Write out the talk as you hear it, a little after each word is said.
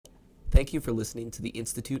Thank you for listening to the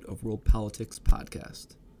Institute of World Politics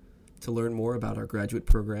podcast. To learn more about our graduate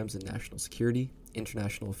programs in national security,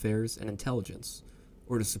 international affairs, and intelligence,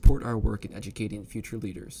 or to support our work in educating future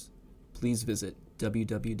leaders, please visit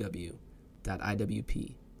www.iwp.edu.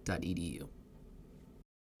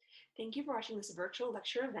 Thank you for watching this virtual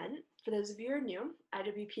lecture event. For those of you who are new,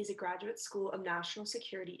 IWP is a graduate school of national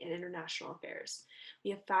security and international affairs. We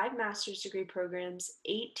have 5 master's degree programs,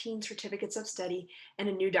 18 certificates of study, and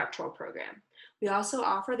a new doctoral program. We also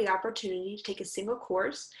offer the opportunity to take a single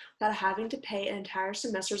course without having to pay an entire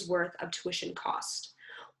semester's worth of tuition cost.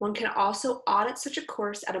 One can also audit such a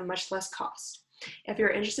course at a much less cost. If you're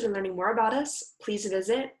interested in learning more about us, please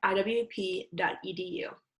visit iwp.edu.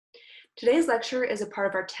 Today's lecture is a part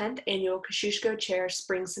of our 10th annual Kosciuszko Chair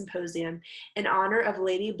Spring Symposium in honor of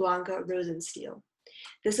Lady Blanka Rosenstiel.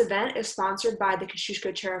 This event is sponsored by the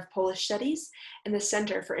Kosciuszko Chair of Polish Studies and the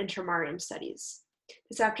Center for Intermarium Studies.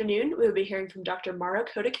 This afternoon, we will be hearing from Dr. Marek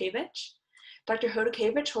Chodykiewicz. Dr.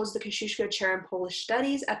 Chodykiewicz holds the Kosciuszko Chair in Polish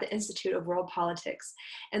Studies at the Institute of World Politics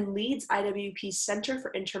and leads IWP's Center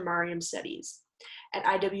for Intermarium Studies. At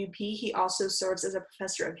IWP, he also serves as a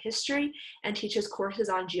professor of history and teaches courses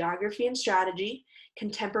on geography and strategy,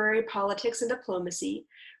 contemporary politics and diplomacy,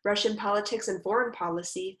 Russian politics and foreign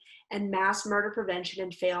policy, and mass murder prevention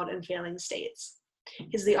in failed and failing states.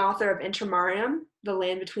 He's the author of Intermarium, The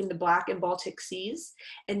Land Between the Black and Baltic Seas,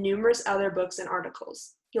 and numerous other books and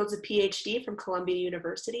articles. He holds a PhD from Columbia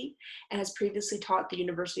University and has previously taught at the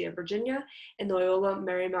University of Virginia and Loyola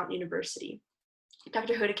Marymount University.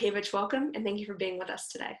 Dr. Chodykiewicz, welcome, and thank you for being with us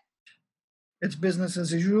today. It's business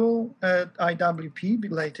as usual at IWP,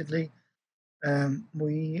 belatedly.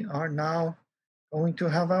 We are now going to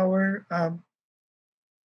have our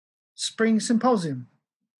spring symposium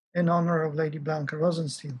in honor of Lady Blanka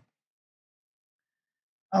Rosenstiel.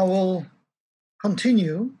 I will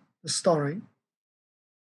continue the story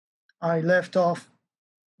I left off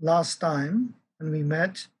last time when we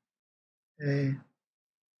met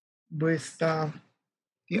with the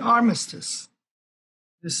armistice.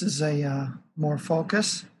 This is a more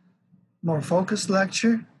focused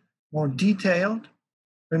lecture, more detailed.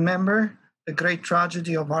 Remember the great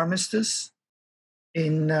tragedy of armistice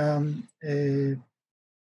in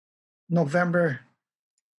November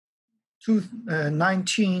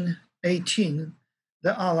 1918.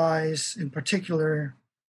 The Allies, in particular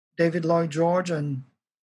David Lloyd George and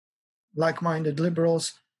like-minded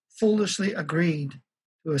liberals, foolishly agreed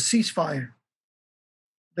to a ceasefire.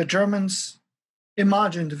 The Germans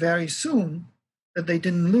imagined very soon that they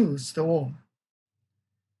didn't lose the war.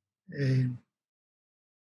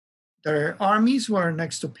 Their armies were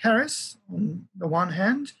next to Paris on the one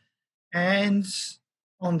hand, and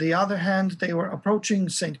on the other hand, they were approaching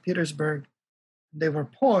St. Petersburg. They were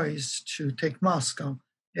poised to take Moscow.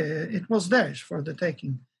 It was theirs for the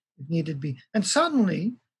taking, if needed be. And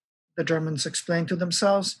suddenly, the Germans explained to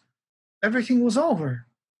themselves, everything was over.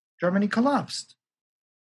 Germany collapsed.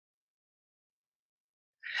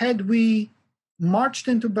 Had we marched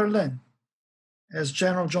into Berlin, as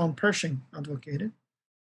General John Pershing advocated,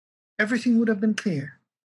 everything would have been clear.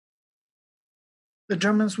 The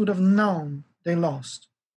Germans would have known they lost.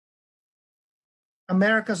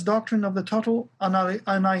 America's doctrine of the total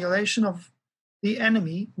annihilation of the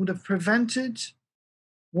enemy would have prevented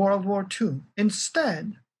World War II.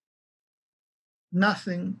 Instead,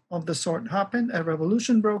 nothing of the sort happened. A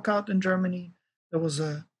revolution broke out in Germany. There was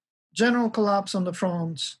a general collapse on the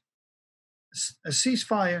fronts, a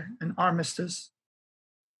ceasefire, an armistice.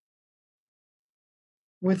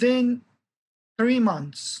 Within 3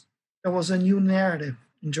 months, there was a new narrative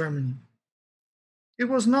in Germany. It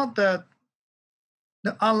was not that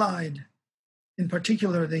the Allied, in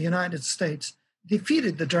particular the United States,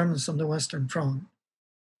 defeated the Germans on the Western Front.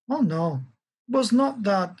 Oh no, it was not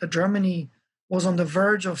that Germany was on the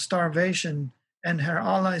verge of starvation and her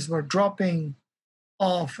allies were dropping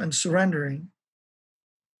off and surrendering.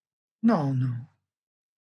 No.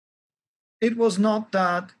 It was not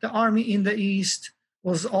that the army in the East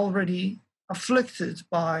was already afflicted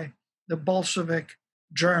by the Bolshevik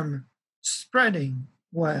germ spreading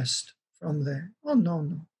west from there. Oh,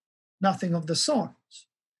 no. Nothing of the sort.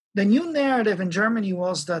 The new narrative in Germany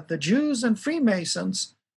was that the Jews and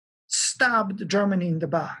Freemasons stabbed Germany in the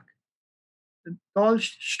back. The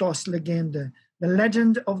Dolchstoßlegende, the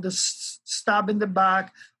legend of the stab in the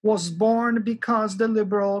back, was born because the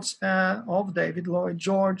liberals of David Lloyd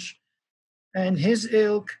George and his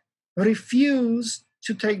ilk refused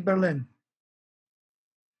to take Berlin.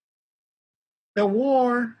 The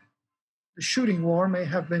shooting war may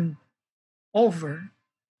have been over.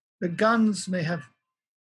 The guns may have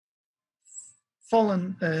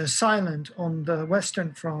fallen silent on the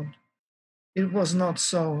Western Front, it was not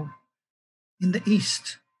so in the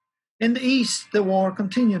East. In the East, the war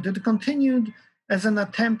continued. It continued as an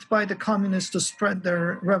attempt by the communists to spread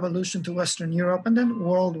their revolution to Western Europe and then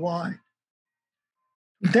worldwide.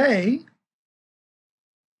 Today,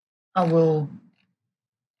 I will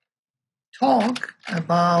talk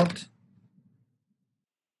about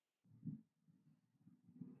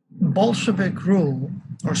Bolshevik rule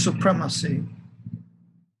or supremacy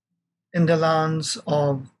in the lands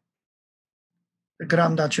of the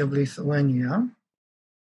Grand Duchy of Lithuania,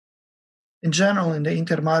 in general in the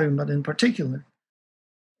Intermarium, but in particular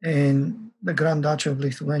in the Grand Duchy of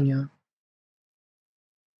Lithuania,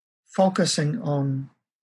 focusing on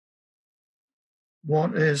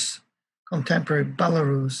what is contemporary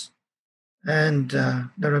Belarus and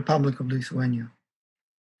the Republic of Lithuania.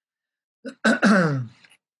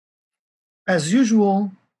 As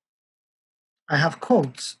usual, I have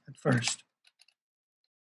quotes at first.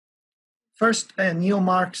 First, a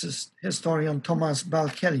neo-Marxist historian, Thomas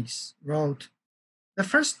Balkelis, wrote, "The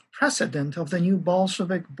first precedent of the new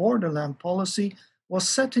Bolshevik borderland policy was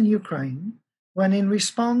set in Ukraine when, in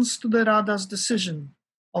response to the Rada's decision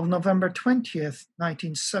of November 20th,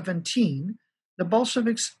 1917, the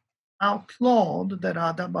Bolsheviks outlawed the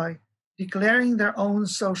Rada by declaring their own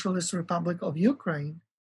Socialist Republic of Ukraine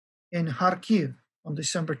in Kharkiv on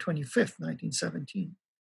December 25th, 1917.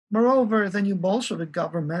 Moreover, the new Bolshevik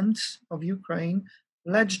government of Ukraine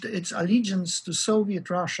pledged its allegiance to Soviet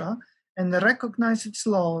Russia and recognized its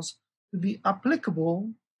laws to be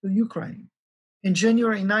applicable to Ukraine. In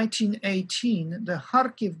January 1918, the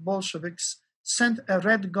Kharkiv Bolsheviks sent a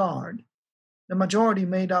Red Guard, the majority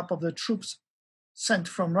made up of the troops sent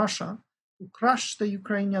from Russia, to crush the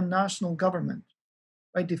Ukrainian national government.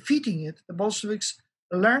 By defeating it, the Bolsheviks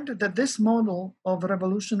learned that this model of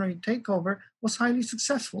revolutionary takeover was highly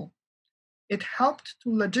successful. It helped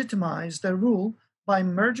to legitimize their rule by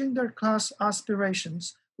merging their class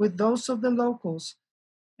aspirations with those of the locals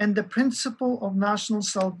and the principle of national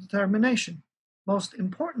self-determination. Most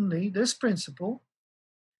importantly, this principle,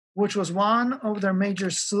 which was one of their major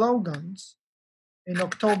slogans in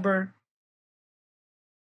October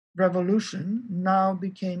Revolution, now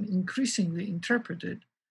became increasingly interpreted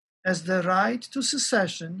as the right to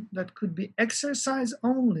secession that could be exercised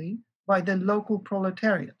only by the local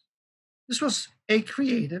proletariat. This was a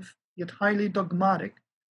creative, yet highly dogmatic,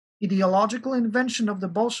 ideological invention of the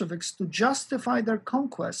Bolsheviks to justify their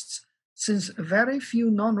conquests, since very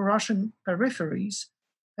few non-Russian peripheries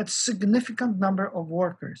had significant number of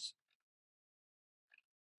workers.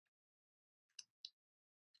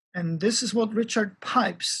 And this is what Richard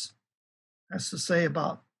Pipes has to say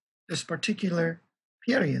about this particular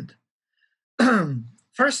period.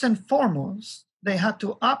 First and foremost, they had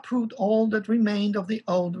to uproot all that remained of the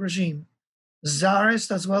old regime,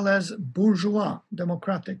 czarist as well as bourgeois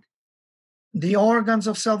democratic. The organs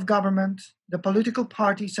of self-government, the political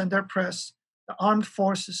parties and their press, the armed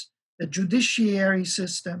forces, the judiciary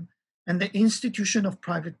system, and the institution of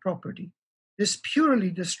private property. This purely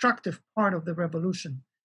destructive part of the revolution,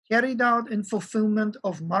 carried out in fulfillment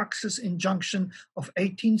of Marx's injunction of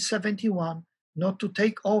 1871, not to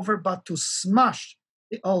take over but to smash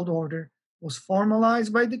the old order, was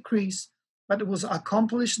formalized by decrees, but it was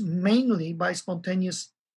accomplished mainly by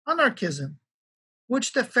spontaneous anarchism,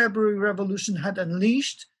 which the February Revolution had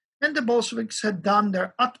unleashed, and the Bolsheviks had done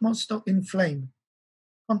their utmost to inflame.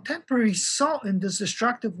 Contemporaries saw in this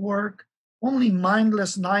destructive work only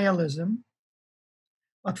mindless nihilism,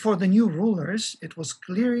 but for the new rulers, it was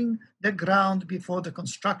clearing the ground before the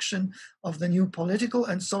construction of the new political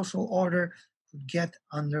and social order could get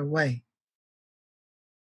underway.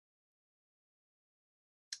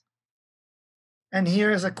 And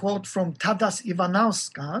here is a quote from Tadas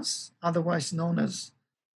Ivanauskas, otherwise known as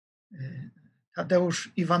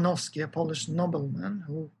Tadeusz Iwanowski, a Polish nobleman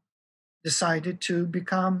who decided to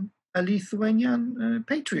become a Lithuanian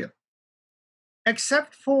patriot.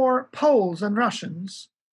 Except for Poles and Russians,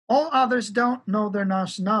 all others don't know their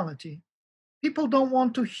nationality. People don't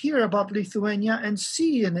want to hear about Lithuania and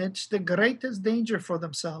see in it the greatest danger for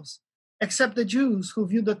themselves. Except the Jews, who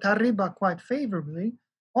view the Taryba quite favorably,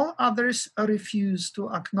 all others refuse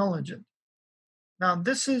to acknowledge it. Now,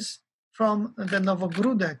 this is from the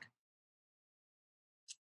Novogrudek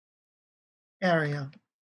area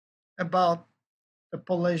about the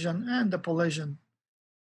Polesian and the Polesian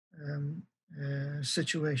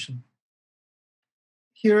situation.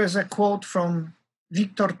 Here is a quote from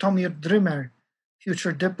Viktor Tomir Drymer,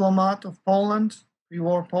 future diplomat of Poland,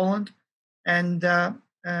 pre-war Poland, and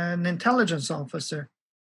an intelligence officer.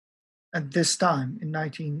 at this time in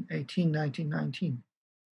 1918, 1919.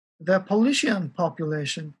 The Polynesian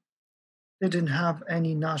population didn't have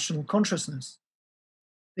any national consciousness.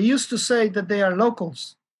 They used to say that they are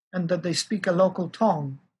locals and that they speak a local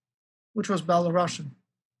tongue, which was Belarusian.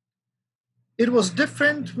 It was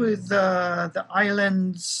different with the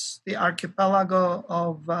islands, the archipelago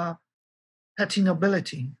of petty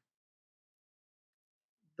nobility.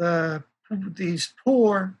 These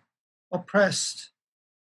poor, oppressed,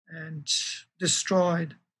 and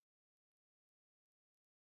destroyed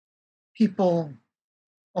people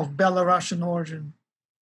of Belarusian origin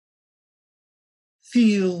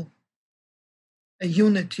feel a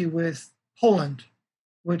unity with Poland,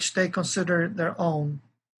 which they consider their own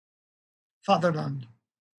fatherland,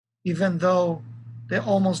 even though they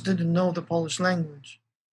almost didn't know the Polish language.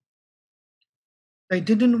 They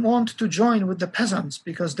didn't want to join with the peasants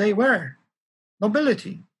because they were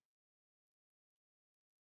nobility.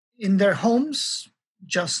 In their homes,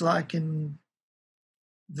 just like in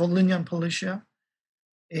Volhynia and Policia,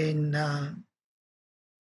 in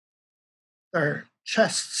their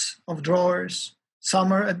chests of drawers,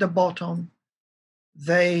 some are at the bottom,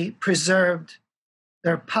 they preserved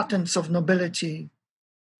their patents of nobility,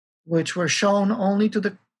 which were shown only to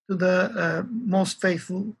the most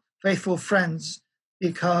faithful friends,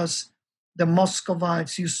 because the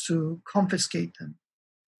Muscovites used to confiscate them.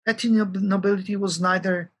 Petty nobility was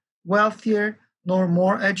neither wealthier nor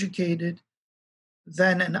more educated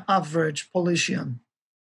than an average Polynesian.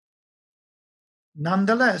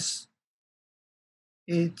 Nonetheless,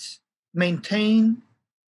 it maintained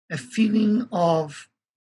a feeling of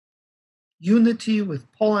unity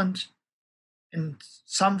with Poland and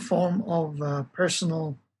some form of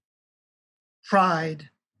personal pride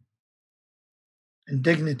and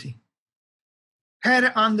dignity.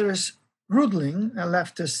 Per Anders Rudling, a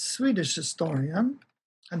leftist Swedish historian,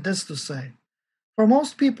 had this to say: for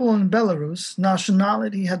most people in Belarus,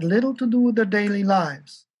 nationality had little to do with their daily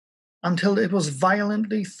lives until it was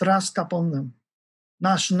violently thrust upon them.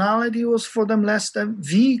 Nationality was for them less a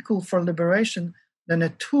vehicle for liberation than a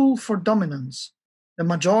tool for dominance. The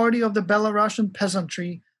majority of the Belarusian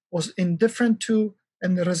peasantry was indifferent to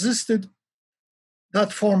and resisted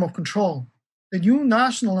that form of control. The new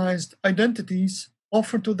nationalized identities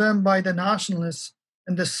offered to them by the nationalists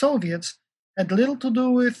and the Soviets had little to do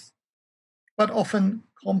with, but often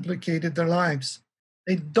complicated their lives.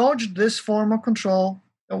 They dodged this form of control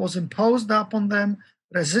that was imposed upon them,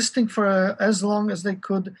 resisting for as long as they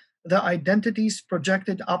could the identities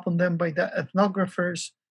projected upon them by the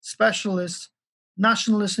ethnographers, specialists,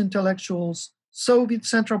 nationalist intellectuals, Soviet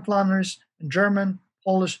central planners, and German,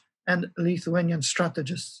 Polish, and Lithuanian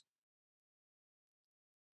strategists.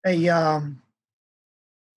 Another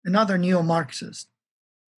neo-Marxist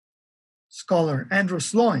scholar, Andrew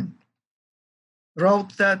Sloan,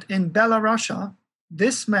 wrote that in Belarusia,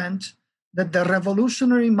 this meant that the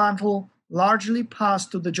revolutionary mantle largely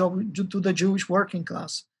passed to the Jewish working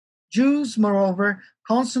class. Jews, moreover,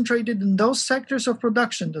 concentrated in those sectors of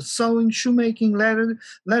production, the sewing, shoemaking,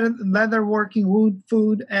 leatherworking, wood,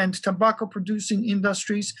 food, and tobacco-producing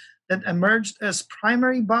industries that emerged as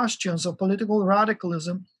primary bastions of political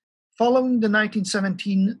radicalism following the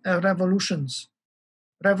 1917 revolutions.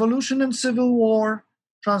 Revolution and civil war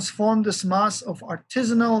transformed this mass of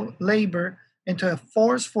artisanal labor into a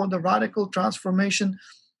force for the radical transformation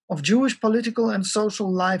of Jewish political and social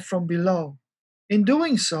life from below. In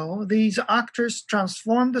doing so, these actors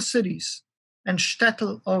transformed the cities and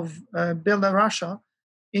shtetl of Belarusia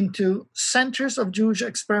into centers of Jewish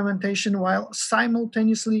experimentation while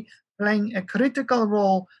simultaneously playing a critical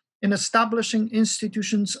role in establishing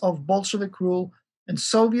institutions of Bolshevik rule and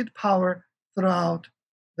Soviet power throughout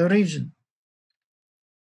the region.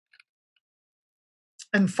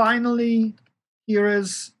 And finally, here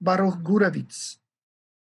is Baruch Gurevitz,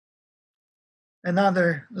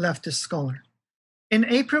 another leftist scholar. In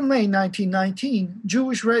April-May 1919,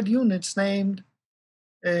 Jewish Red units named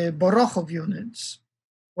Borochov units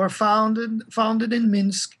were founded in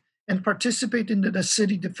Minsk and participated in the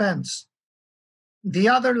city defense. The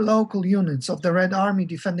other local units of the Red Army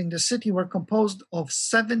defending the city were composed of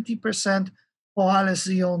 70% Poale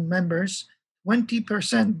Zion members,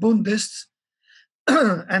 20% Bundists,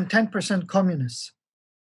 and 10% communists.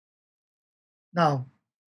 Now,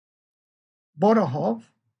 Borochov,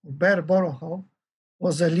 or Ber Borochov,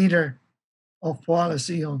 was a leader of Poale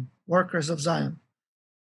Zion, Workers of Zion.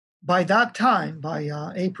 By that time, by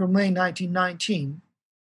April-May 1919,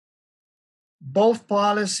 both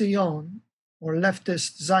Poale Zion, or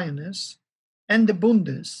leftist Zionists, and the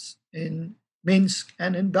Bundists in Minsk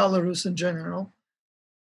and in Belarus in general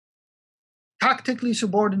tactically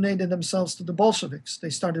subordinated themselves to the Bolsheviks.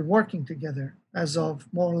 They started working together as of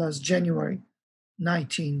more or less January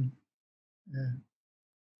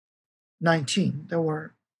 1919. There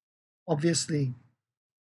were obviously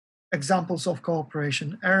examples of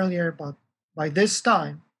cooperation earlier, but by this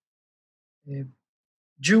time,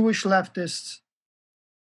 Jewish leftists,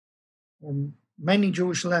 or many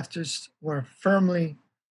Jewish leftists, were firmly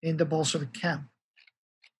in the Bolshevik camp.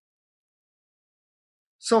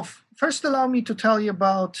 So first allow me to tell you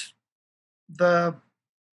about the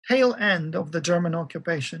tail end of the German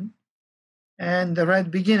occupation and the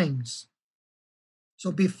Red beginnings.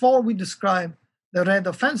 So before we describe the Red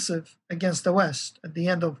offensive against the West at the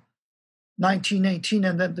end of 1918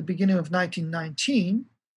 and at the beginning of 1919,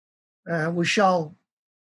 we shall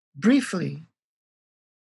briefly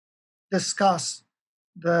discuss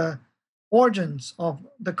the origins of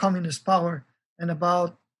the communist power and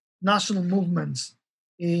about national movements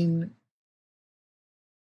in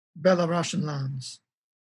Belarusian lands.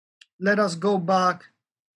 Let us go back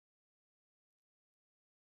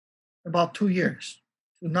about 2 years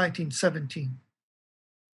to 1917.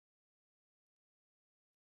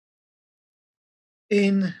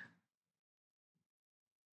 In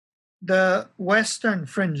the western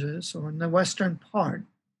fringes, or in the western part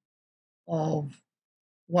of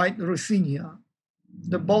White Ruthenia,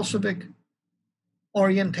 the Bolshevik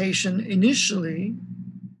orientation initially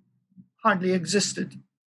hardly existed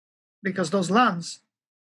because those lands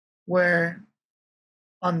were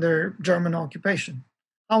under German occupation.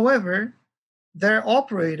 However, there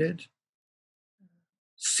operated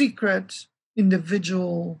secret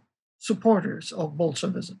individual supporters of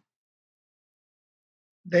Bolshevism.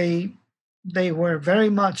 They were very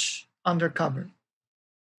much undercover.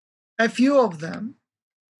 A few of them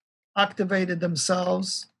activated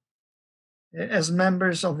themselves as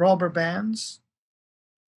members of robber bands.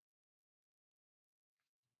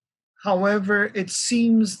 However, it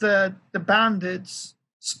seems that the bandits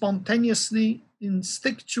spontaneously,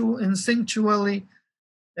 instinctually,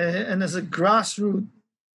 and as a grassroots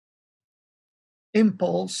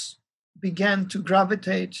impulse, began to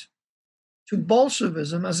gravitate to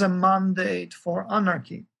Bolshevism as a mandate for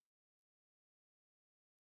anarchy.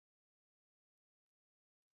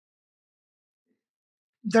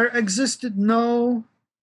 There existed no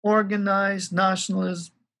organized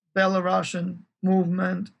nationalist Belarusian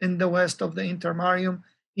movement in the west of the Intermarium,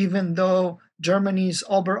 even though Germany's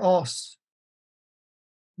Oberost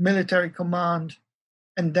military command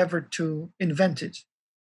endeavored to invent it.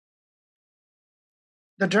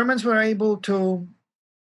 The Germans were able to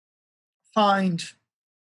find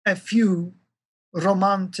a few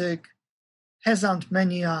romantic peasant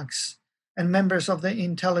maniacs and members of the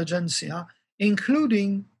intelligentsia,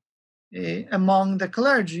 including among the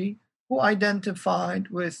clergy who identified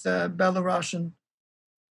with Belarusian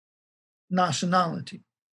nationality.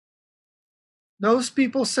 Those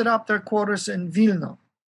people set up their quarters in Vilna.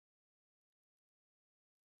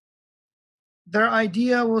 Their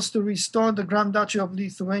idea was to restore the Grand Duchy of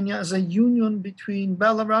Lithuania as a union between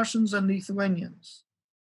Belarusians and Lithuanians.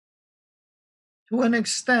 To an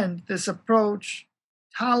extent, this approach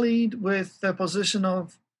tallied with the position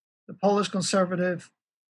of the Polish conservative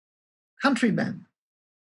countrymen,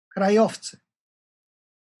 krajowcy,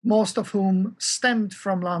 most of whom stemmed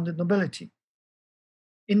from landed nobility.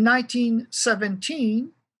 In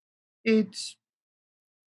 1917, it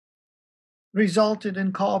resulted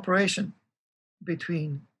in cooperation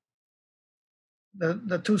between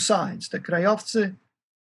the two sides, the krajowcy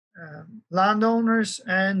landowners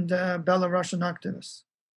and Belarusian activists.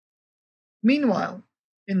 Meanwhile,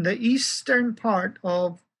 in the eastern part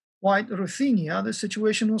of White Ruthenia, the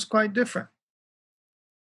situation was quite different.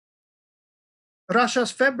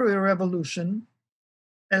 Russia's February Revolution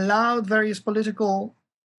allowed various political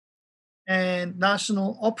and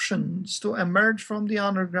national options to emerge from the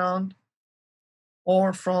underground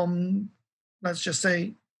or from, let's just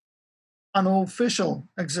say, unofficial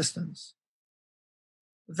existence.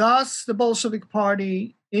 Thus, the Bolshevik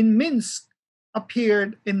Party in Minsk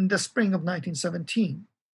appeared in the spring of 1917.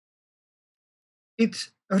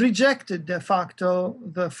 It rejected de facto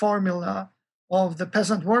the formula of the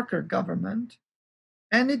peasant worker government,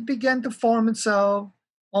 and it began to form itself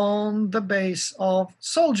on the base of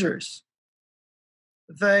soldiers.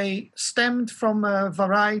 They stemmed from a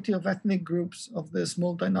variety of ethnic groups of this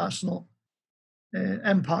multinational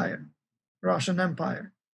empire, Russian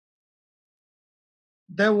Empire.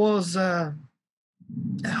 There was a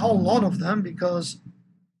whole lot of them because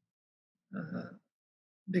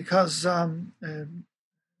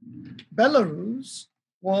Belarus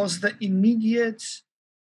was the immediate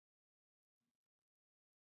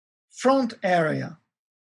front area,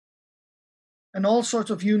 and all sorts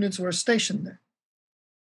of units were stationed there.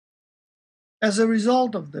 As a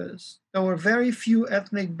result of this, there were very few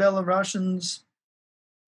ethnic Belarusians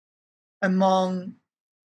among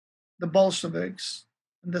the Bolsheviks,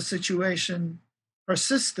 and the situation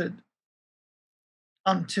persisted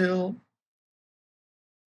until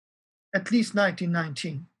at least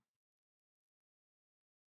 1919.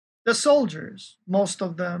 The soldiers, most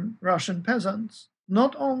of them Russian peasants,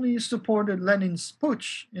 not only supported Lenin's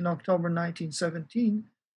putsch in October 1917,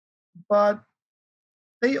 but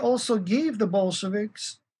they also gave the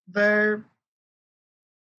Bolsheviks their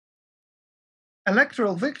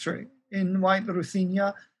electoral victory in White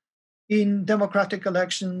Ruthenia in democratic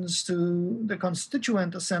elections to the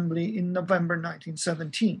Constituent Assembly in November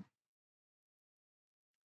 1917.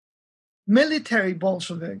 Military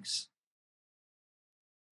Bolsheviks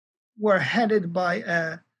were headed by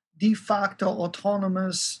a de facto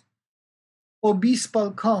autonomous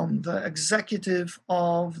Obispolkom, the executive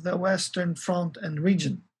of the Western Front and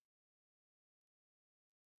region.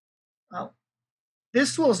 Now,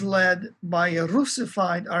 this was led by a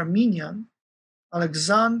Russified Armenian,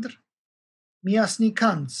 Alexander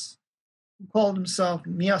Myasnikants, who called himself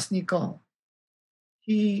Myasnikov.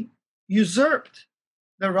 He usurped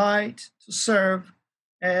the right to serve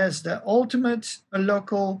as the ultimate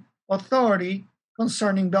local authority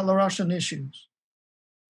concerning Belarusian issues.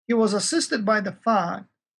 He was assisted by the fact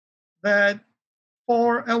that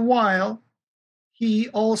for a while he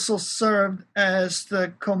also served as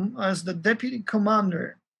the deputy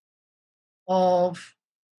commander of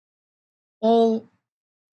all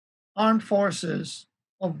armed forces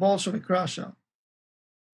of Bolshevik Russia.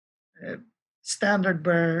 Standard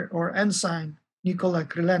bearer or ensign Nikolai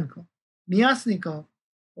Krylenko. Myasnikov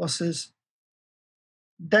was his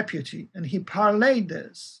deputy, and he parlayed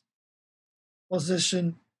this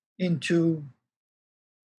position into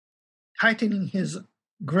tightening his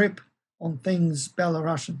grip on things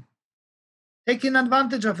Belarusian. Taking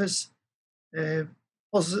advantage of his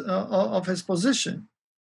position,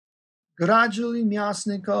 gradually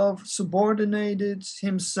Myasnikov subordinated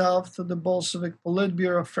himself to the Bolshevik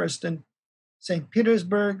Politburo, first in St.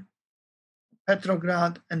 Petersburg,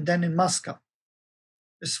 Petrograd, and then in Moscow.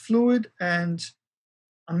 This fluid and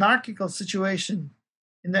anarchical situation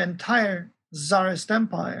in the entire Tsarist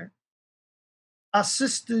Empire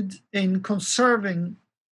assisted in conserving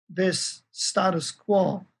this status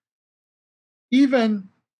quo even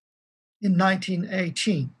in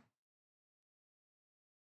 1918.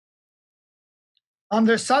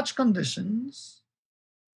 Under such conditions,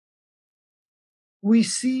 we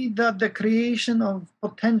see that the creation of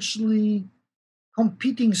potentially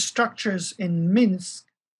competing structures in Minsk,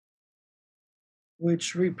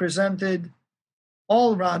 which represented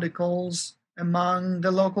all radicals among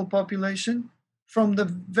the local population, from the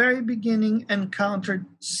very beginning encountered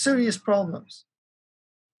serious problems.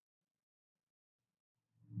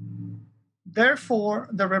 Therefore,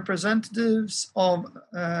 the representatives of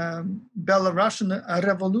Belarusian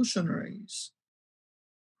revolutionaries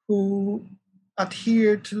who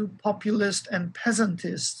adhered to populist and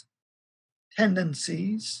peasantist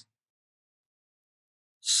tendencies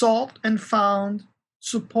sought and found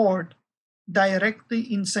support directly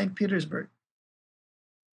in St. Petersburg.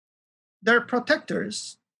 Their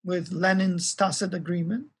protectors, with Lenin's tacit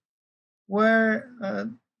agreement, were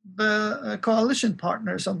the coalition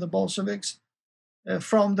partners of the Bolsheviks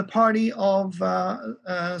from the party of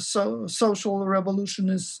social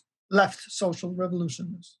revolutionists, left social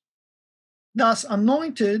revolutionists. Thus,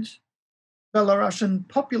 anointed Belarusian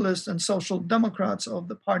populists and social democrats of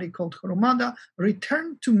the party called Hromada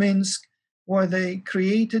returned to Minsk, where they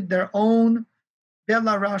created their own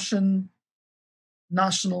Belarusian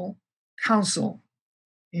National Council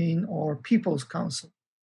or People's Council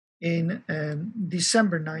in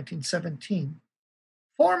December 1917.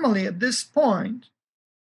 Formally, at this point,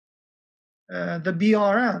 the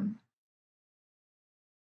BRN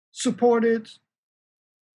supported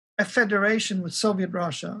a federation with Soviet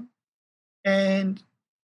Russia and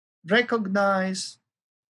recognized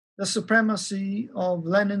the supremacy of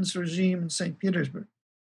Lenin's regime in St. Petersburg.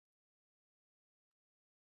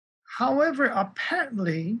 However,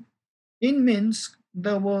 apparently, in Minsk,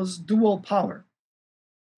 there was dual power.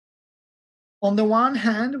 On the one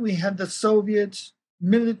hand, we had the Soviet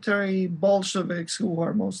military Bolsheviks who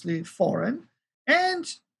were mostly foreign, and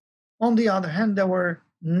on the other hand, there were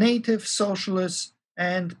native socialists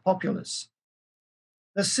and populists.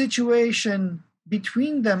 The situation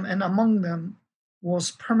between them and among them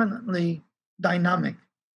was permanently dynamic.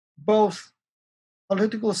 Both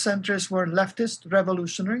political centers were leftist,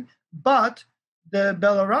 revolutionary, but The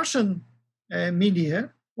Belarusian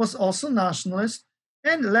media was also nationalist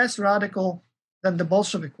and less radical than the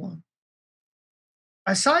Bolshevik one.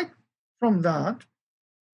 Aside from that,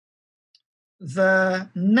 the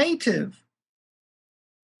native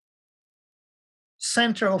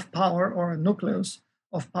center of power or a nucleus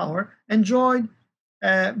of power enjoyed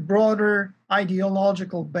a broader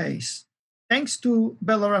ideological base. Thanks to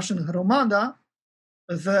Belarusian Hromada,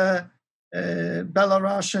 the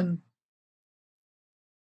Belarusian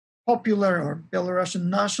Popular or Belarusian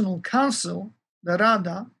National Council, the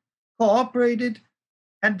Rada, cooperated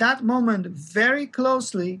at that moment very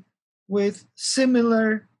closely with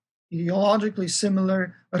ideologically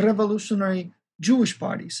similar revolutionary Jewish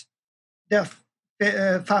parties, the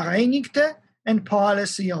Vereinigte and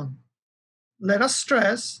Coalition. Let us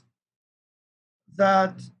stress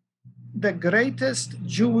that the greatest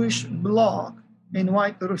Jewish bloc in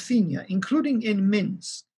White Ruthenia, including in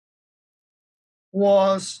Minsk,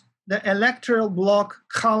 was the electoral bloc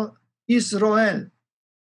Kal Israel.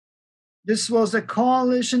 This was a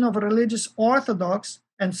coalition of religious Orthodox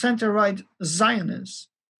and center-right Zionists.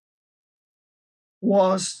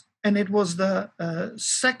 It was the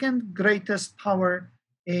second greatest power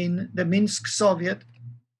in the Minsk Soviet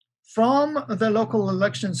from the local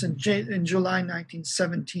elections in July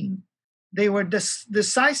 1917. They were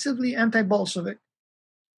decisively anti-Bolshevik.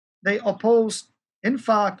 They opposed, in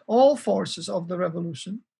fact, all forces of the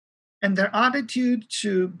revolution, and their attitude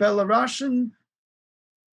to Belarusian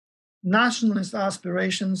nationalist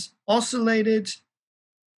aspirations oscillated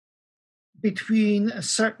between a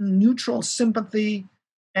certain neutral sympathy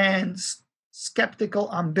and skeptical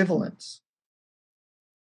ambivalence.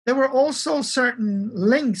 There were also certain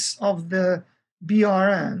links of the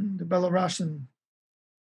BRN, the Belarusian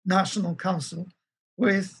National Council,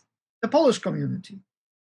 with the Polish community.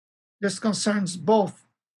 This concerns both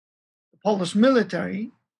the Polish military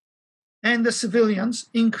and the civilians,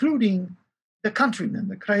 including the countrymen,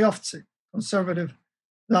 the Krajowcy, conservative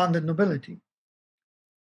landed nobility.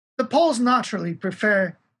 The Poles naturally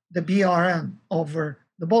prefer the BRN over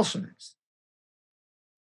the Bolsheviks.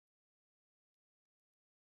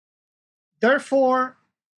 Therefore,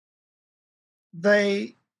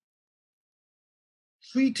 they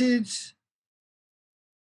treated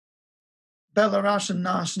Belarusian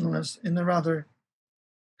nationalists in a rather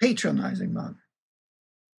patronizing manner.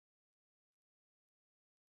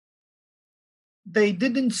 They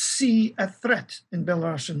didn't see a threat in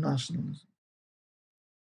Belarusian nationalism.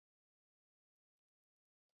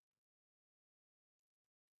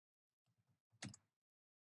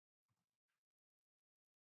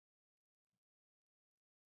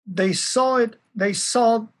 They saw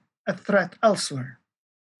a threat elsewhere.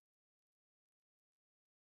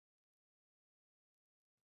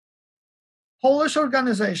 Polish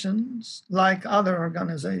organizations, like other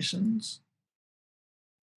organizations,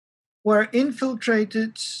 were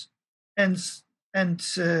infiltrated and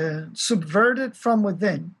subverted from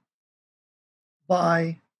within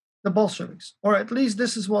by the Bolsheviks, or at least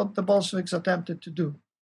this is what the Bolsheviks attempted to do.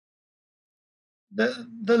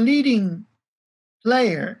 The leading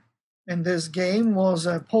player in this game was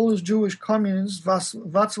a Polish Jewish communist,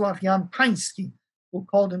 Wacław Jan Pański, who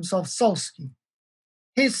called himself Solski.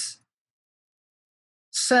 His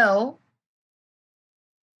cell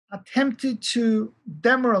attempted to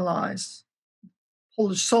demoralize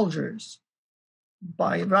Polish soldiers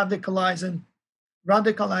by radicalizing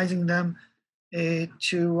them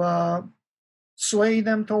to sway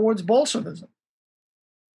them towards Bolshevism.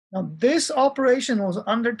 Now, this operation was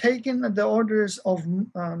undertaken at the orders of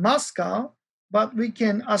Moscow, but we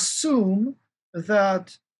can assume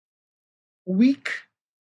that weak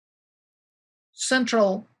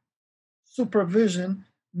central supervision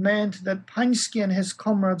meant that Pański and his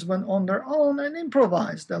comrades went on their own and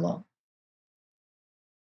improvised along.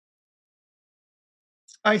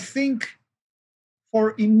 I think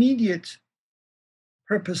for immediate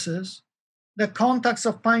purposes, the contacts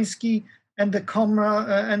of Pański and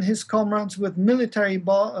his comrades with military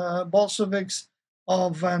Bolsheviks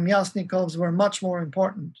of Myasnikov's were much more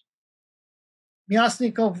important.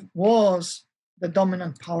 Myasnikov was the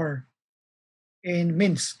dominant power in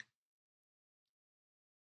Minsk.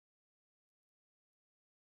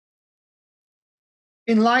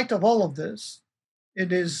 In light of all of this,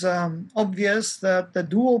 it is obvious that the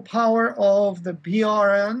dual power of the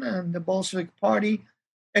BRN and the Bolshevik Party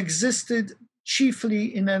existed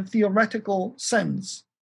chiefly in a theoretical sense.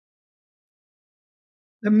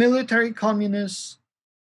 The military communists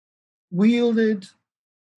wielded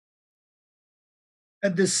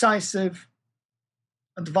a decisive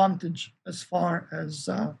advantage as far as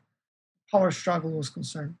power struggle was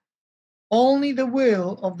concerned. Only the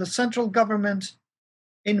will of the central government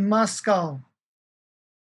in Moscow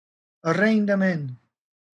reined them in,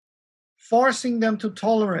 forcing them to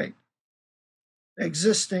tolerate the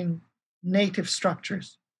existing native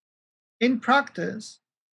structures. In practice,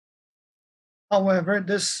 however,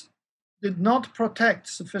 this did not protect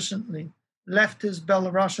sufficiently leftist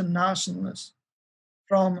Belarusian nationalists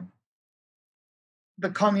from the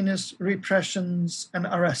communist repressions and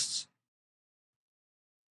arrests.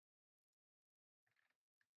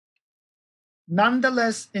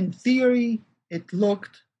 Nonetheless, in theory, it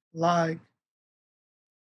looked like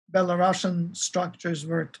Belarusian structures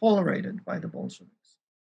were tolerated by the Bolsheviks.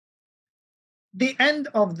 The end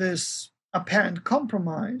of this apparent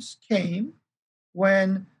compromise came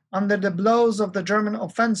when, under the blows of the German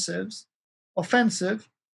offensive,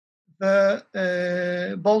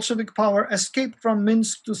 the Bolshevik power escaped from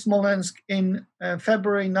Minsk to Smolensk in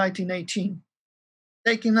February 1918.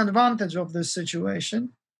 Taking advantage of this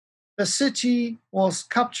situation, the city was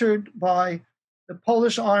captured by the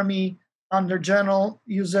Polish army under General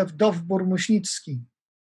Józef Dowbor-Muśnicki.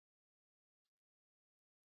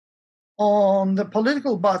 On the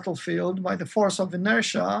political battlefield, by the force of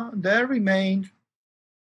inertia, there remained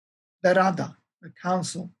the Rada, the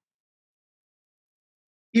council.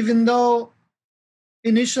 Even though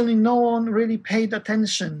initially no one really paid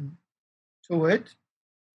attention to it,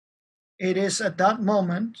 it is at that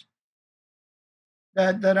moment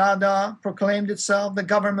that the Rada proclaimed itself the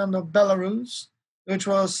government of Belarus, which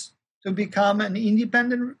was to become an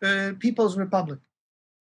independent People's Republic.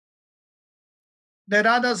 The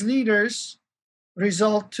Rada's leaders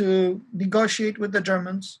resolved to negotiate with the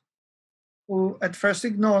Germans, who at first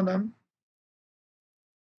ignored them,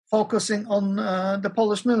 focusing on the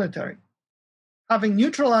Polish military. Having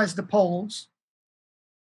neutralized the Poles,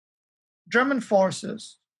 German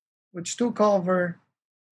forces, which took over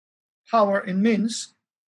power in Minsk,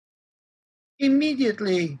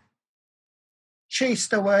 immediately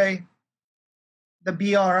chased away the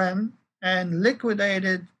BRM and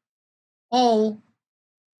liquidated all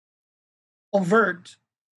overt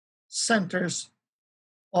centers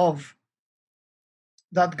of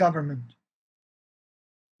that government.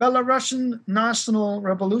 Belarusian national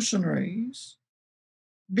revolutionaries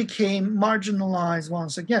became marginalized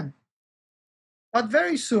once again. But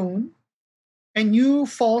very soon, a new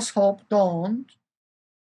false hope dawned,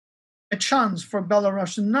 a chance for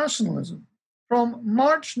Belarusian nationalism. From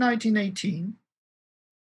March 1918,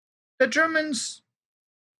 the Germans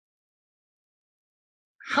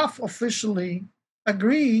half officially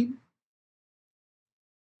agreed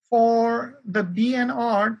for the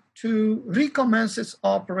BNR to recommence its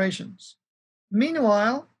operations.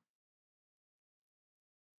 Meanwhile,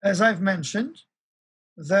 as I've mentioned,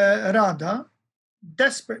 the Rada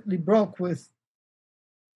desperately broke with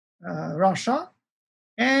Russia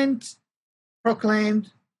and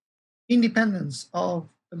proclaimed independence of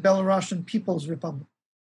the Belarusian People's Republic.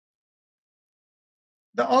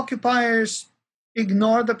 The occupiers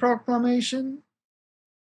ignored the proclamation,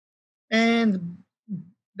 and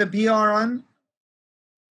the BRN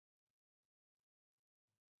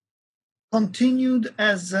continued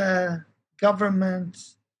as a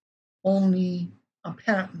government only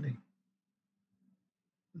apparently.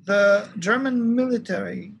 The German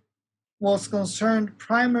military was concerned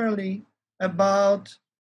primarily about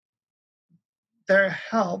their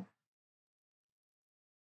help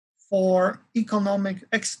for economic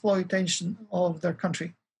exploitation of their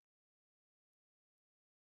country.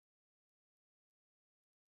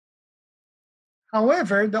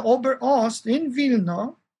 However, the Oberost in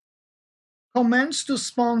Vilna commenced to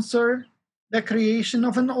sponsor the creation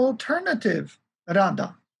of an alternative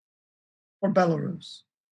Rada for Belarus.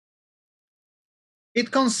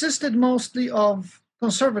 It consisted mostly of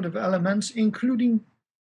conservative elements, including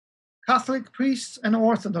Catholic priests and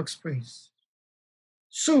Orthodox priests.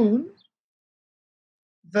 Soon,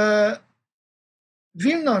 the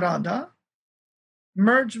Vilna Rada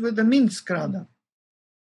merged with the Minsk Rada.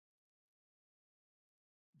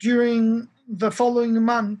 During the following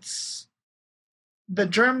months, the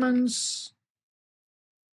Germans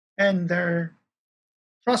and their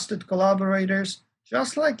trusted collaborators,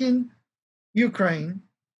 just like in Ukraine,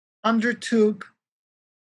 undertook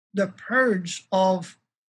the purge of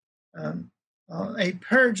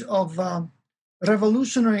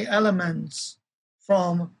revolutionary elements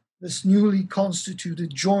from this newly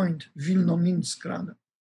constituted joint Vilna-Minsk Rada.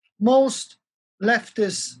 Most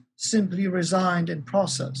leftists simply resigned in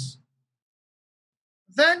process.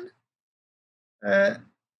 Then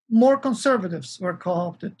more conservatives were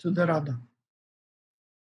co-opted to the Rada.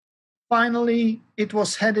 Finally, it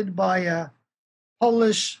was headed by a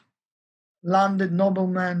Polish landed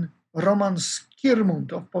nobleman Roman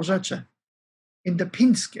Skirmund of Porzecze in the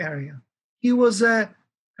Pinsk area. He was a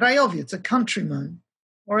krajowiec, a countryman,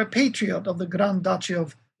 or a patriot of the Grand Duchy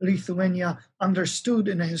of Lithuania, understood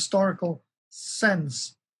in a historical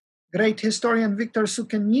sense. Great historian Viktor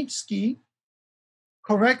Sukenitsky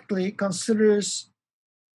correctly considers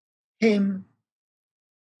him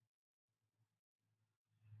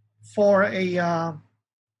for a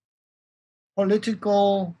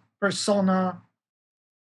political persona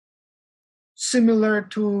similar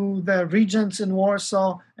to the regents in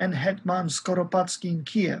Warsaw and Hetman Skoropadsky in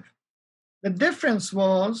Kiev. The difference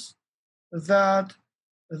was that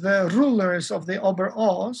the rulers of the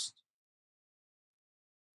Ober-Ost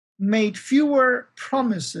made fewer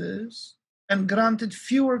promises and granted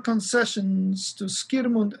fewer concessions to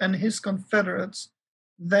Skirmund and his confederates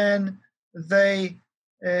than they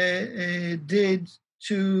did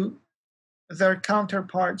to their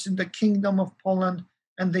counterparts in the Kingdom of Poland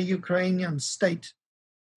and the Ukrainian state.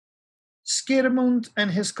 Skirmund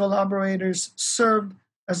and his collaborators served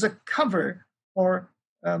as a cover for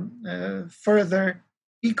further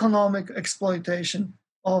economic exploitation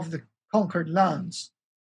of the conquered lands.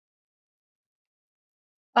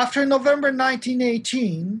 After November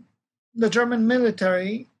 1918, the German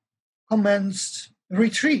military commenced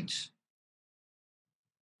retreat.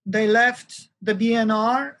 They left the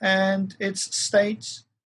BNR and its states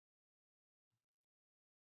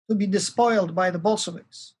to be despoiled by the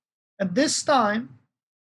Bolsheviks. At this time,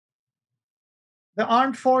 the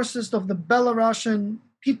armed forces of the Belarusian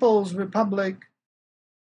People's Republic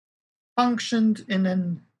functioned in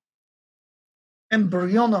an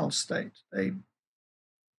embryonal state. They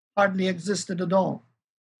hardly existed at all.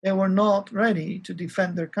 They were not ready to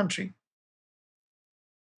defend their country.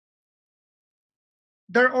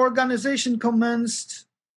 Their organization commenced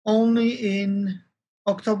only in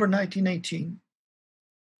October 1918.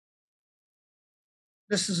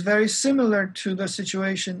 This is very similar to the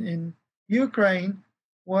situation in Ukraine,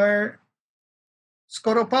 where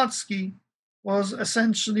Skoropadsky was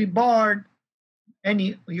essentially barred.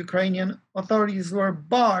 Any Ukrainian authorities were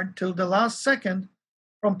barred till the last second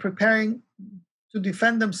from preparing to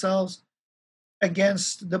defend themselves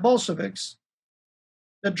against the Bolsheviks.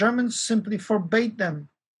 The Germans simply forbade them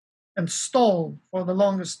and stalled for the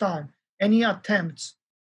longest time any attempts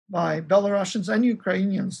by Belarusians and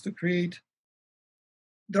Ukrainians to create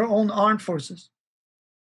their own armed forces.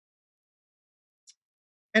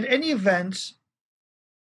 At any event,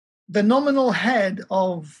 the nominal head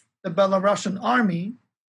of the Belarusian army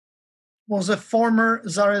was a former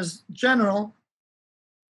Tsarist general,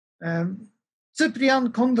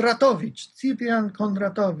 Cyprian Kondratovich.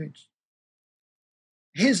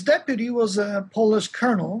 His deputy was a Polish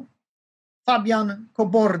colonel, Fabian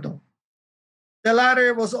Kobordo. The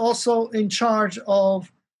latter was also in charge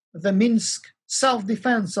of the Minsk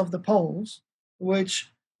self-defense of the Poles,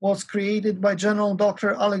 which was created by General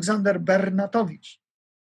Dr. Alexander Bernatowicz.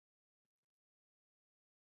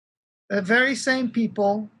 The very same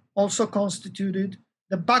people also constituted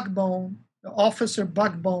the backbone, the officer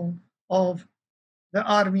backbone of the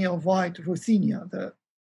army of White Ruthenia, the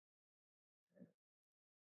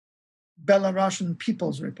Belarusian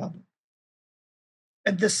People's Republic.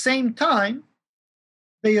 At the same time,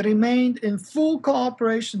 they remained in full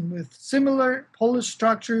cooperation with similar Polish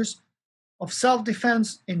structures of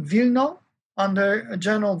self-defense in Wilno under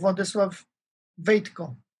General Władysław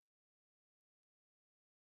Wejtko.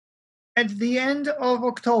 At the end of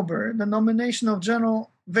October, the nomination of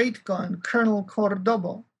General Wejtko and Colonel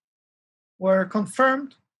Cordobo were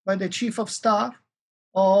confirmed by the Chief of Staff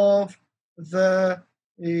of the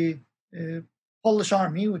Polish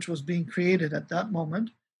army, which was being created at that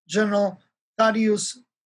moment, General Tadeusz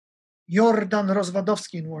Jordan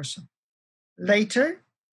Rozwadowski in Warsaw. Later,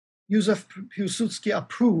 Józef Piłsudski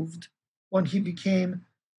approved when he became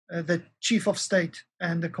the Chief of State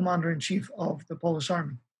and the Commander-in-Chief of the Polish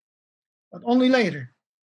army. But only later.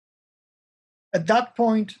 At that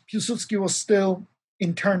point, Piłsudski was still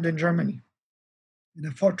interned in Germany, in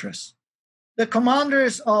a fortress. The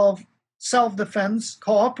commanders of self-defense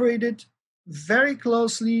cooperated very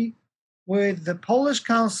closely with the Polish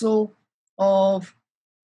Council of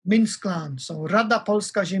Minskland, so Rada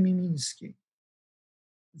Polska Ziemi Mińskiej.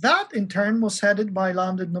 That, in turn, was headed by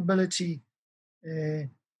landed nobility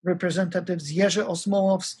representatives Jerzy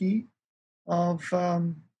Osmołowski of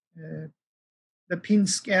the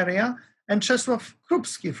Pinsk area and Czesław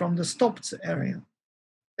Krupski from the Stopce area.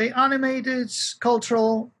 They animated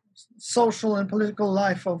cultural, social, and political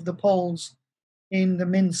life of the Poles in the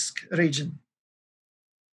Minsk region.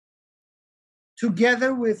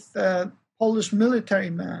 Together with Polish military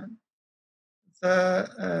men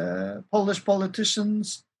the Polish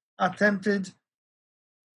politicians attempted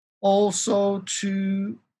also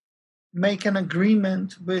to make an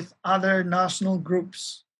agreement with other national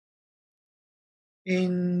groups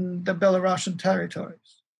in the Belarusian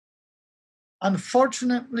territories.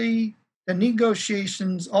 Unfortunately, the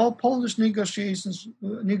negotiations, all Polish negotiations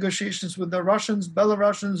with the Russians,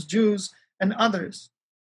 Belarusians, Jews, and others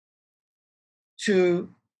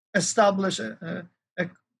to establish a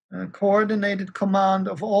coordinated command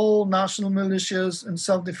of all national militias and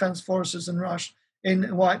self-defense forces in Russia,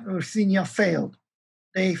 in White Ruthenia, failed.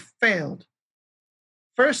 They failed.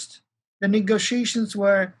 First, the negotiations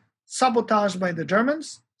were sabotaged by the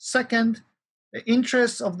Germans. Second, the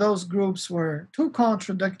interests of those groups were too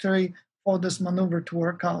contradictory for this maneuver to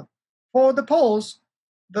work out. For the Poles,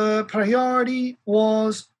 the priority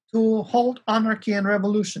was to halt anarchy and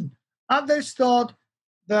revolution. Others thought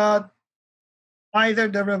that either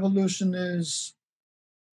the revolution is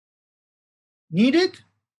needed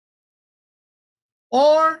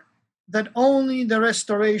or that only the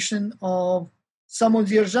restoration of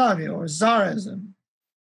samodzierżavie or Tsarism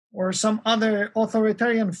or some other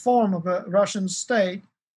authoritarian form of a Russian state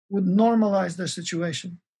would normalize the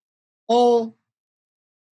situation. All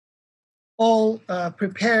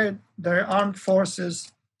prepared their armed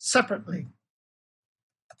forces separately.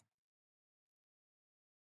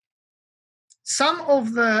 Some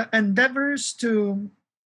of the endeavors to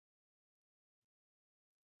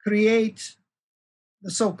create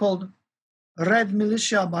the so-called Red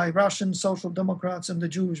Militia by Russian Social Democrats and the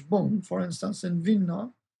Jewish Bund, for instance, in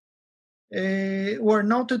Vilna, were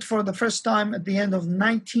noted for the first time at the end of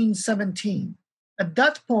 1917. At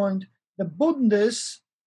that point, the Bundists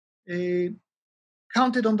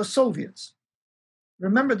counted on the Soviets.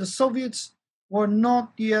 Remember, the Soviets were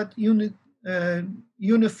not yet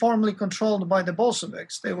uniformly controlled by the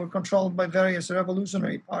Bolsheviks. They were controlled by various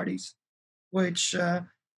revolutionary parties, which the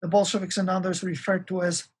Bolsheviks and others referred to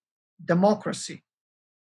as democracy.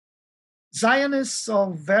 Zionists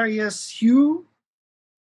of various hue,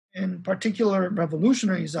 in particular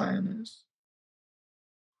revolutionary Zionists,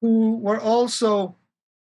 who were also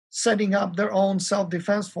setting up their own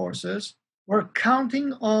self-defense forces, were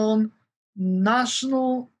counting on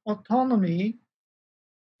national autonomy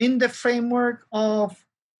in the framework of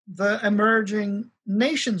the emerging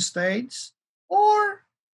nation states or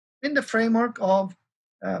in the framework of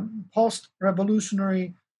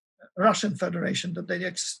post-revolutionary Russian Federation that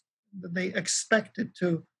they expected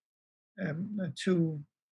to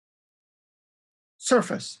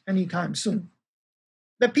surface anytime soon.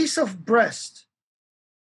 The Peace of Brest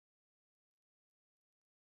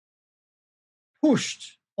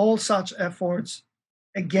pushed all such efforts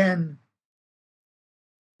again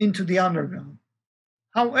into the underground.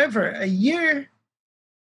 However, a year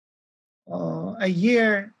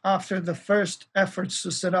after the first efforts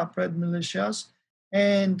to set up red militias,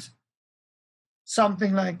 and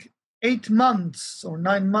something like 8 months or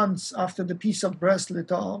 9 months after the Peace of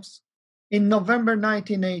Brest-Litovsk, in November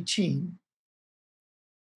 1918,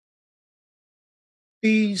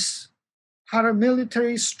 these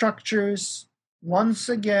paramilitary structures once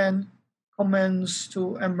again commenced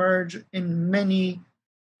to emerge in many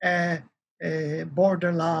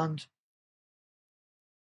borderland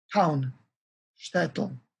town,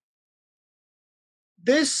 shtetl.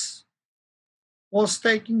 This was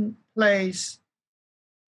taking place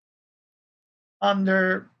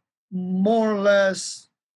under more or less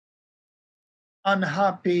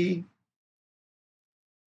unhappy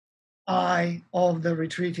eye of the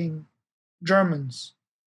retreating Germans.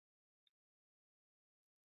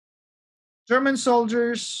 German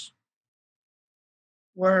soldiers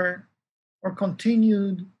were or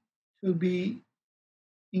continued to be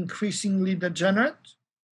increasingly degenerate,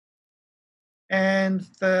 and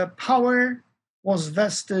the power was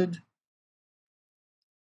vested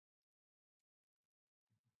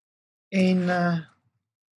in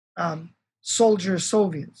soldier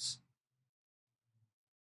Soviets.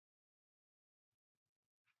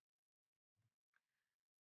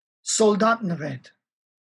 Soldatenräte.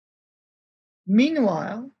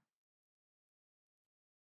 Meanwhile,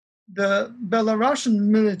 the Belarusian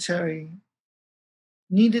military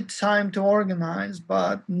needed time to organize,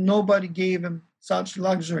 but nobody gave him such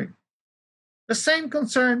luxury. The same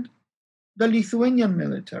concerned the Lithuanian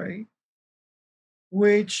military,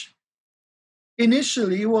 which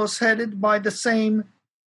initially was headed by the same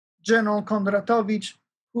General Kondratovich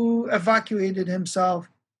who evacuated himself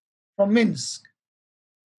from Minsk.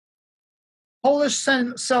 Polish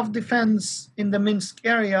self-defense in the Minsk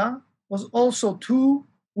area was also too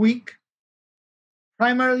weak,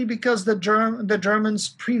 primarily because the Germans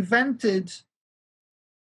prevented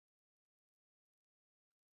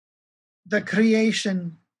the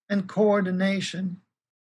creation and coordination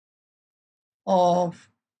of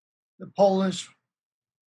the Polish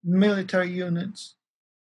military units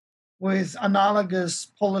with analogous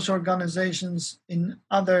Polish organizations in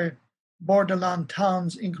other borderland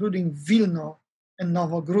towns, including Wilno and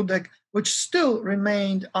Nowogródek, which still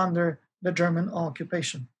remained under the German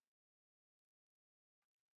occupation.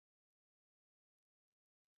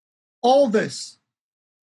 All this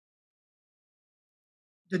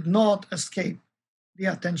did not escape the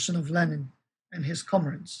attention of Lenin and his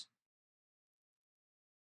comrades.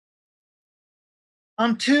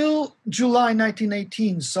 Until July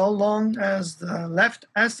 1918, so long as the left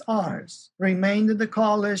SRs remained in the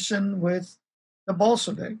coalition with the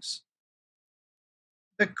Bolsheviks,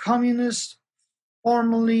 the communists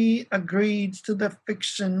formally agreed to the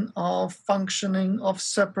fiction of functioning of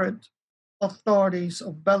separate authorities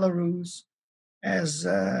of Belarus as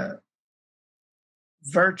a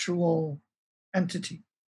virtual entity.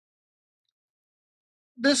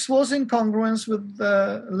 This was in congruence with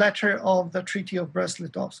the letter of the Treaty of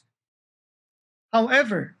Brest-Litovsk.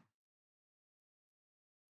 However,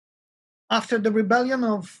 after the rebellion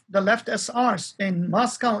of the left SRs in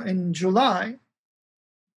Moscow in July,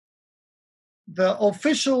 the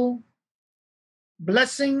official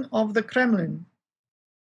blessing of the Kremlin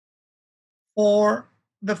for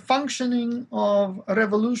the functioning of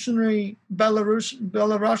revolutionary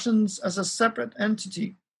Belarusians as a separate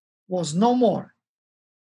entity was no more,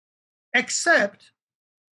 except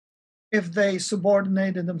if they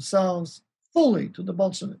subordinated themselves fully to the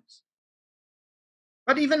Bolsheviks.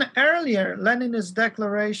 But even earlier, Leninist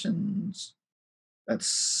declarations that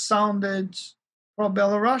sounded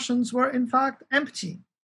pro-Belarusians were in fact empty.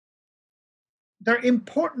 Their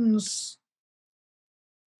importance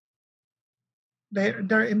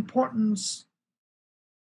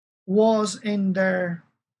was in their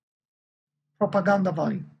propaganda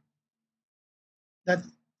value, that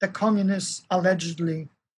the communists allegedly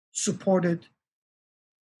supported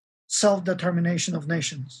self-determination of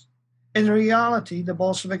nations. In reality, the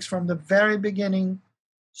Bolsheviks from the very beginning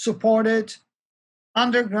supported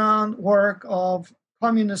underground work of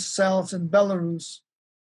communist cells in Belarus,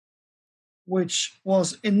 which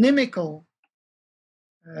was inimical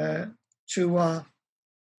to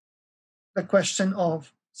the question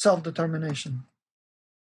of self-determination.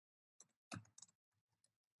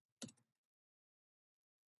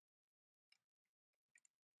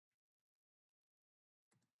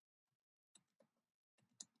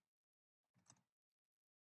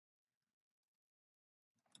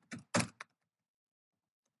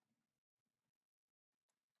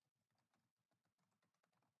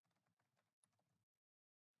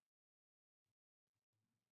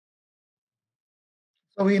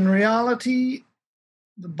 So in reality,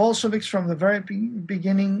 the Bolsheviks from the very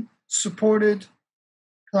beginning supported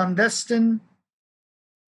clandestine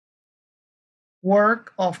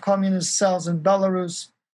work of communist cells in Belarus,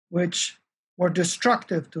 which were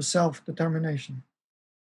destructive to self-determination.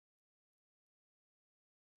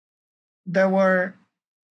 There were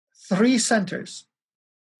 3 centers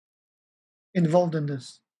involved in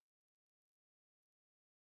this: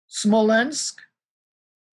 Smolensk,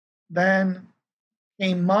 then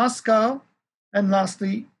came Moscow, and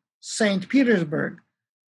lastly, St. Petersburg.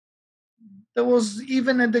 There was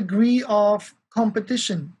even a degree of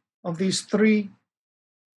competition of these 3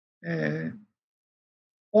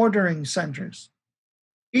 ordering centers.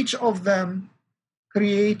 Each of them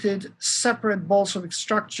created separate Bolshevik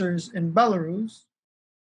structures in Belarus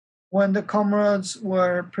when the comrades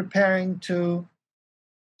were preparing to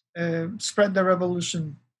spread the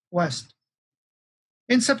revolution west.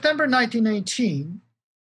 In September 1918,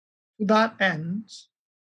 to that end,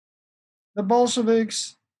 the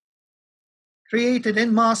Bolsheviks created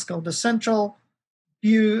in Moscow the Central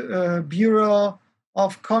Bureau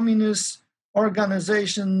of Communist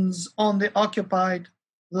Organizations on the occupied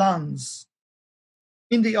lands,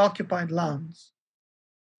 in the occupied lands.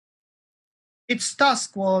 Its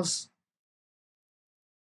task was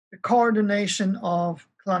the coordination of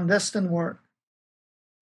clandestine work.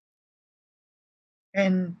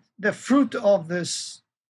 And the fruit of this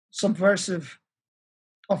subversive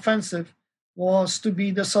offensive was to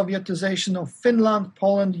be the Sovietization of Finland,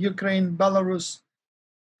 Poland, Ukraine, Belarus,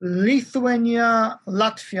 Lithuania,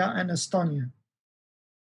 Latvia, and Estonia.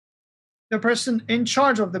 The person in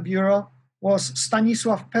charge of the bureau was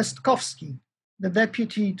Stanisław Pestkowski, the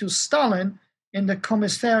deputy to Stalin in the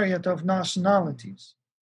Commissariat of Nationalities.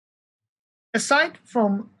 Aside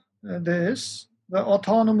from this, the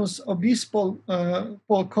autonomous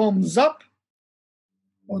Obispolkom ZAP,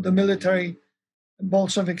 or the military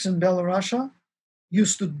Bolsheviks in Belarusia,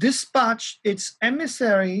 used to dispatch its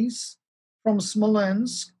emissaries from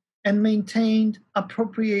Smolensk and maintained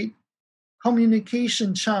appropriate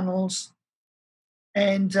communication channels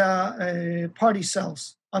and party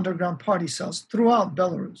cells, underground party cells throughout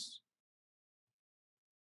Belarus.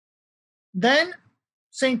 Then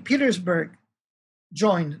St. Petersburg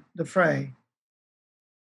joined the fray.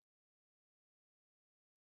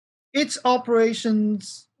 Its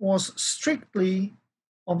operations was strictly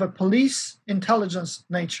of a police intelligence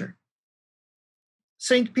nature.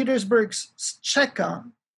 St. Petersburg's Cheka,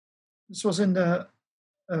 this was in the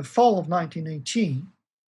fall of 1918,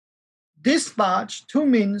 dispatched to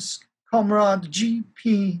Minsk Comrade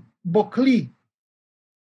G.P. Bokli.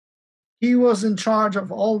 He was in charge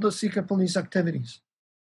of all the secret police activities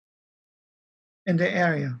in the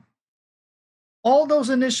area. All those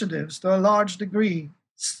initiatives, to a large degree,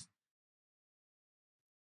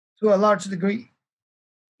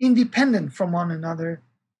 independent from one another,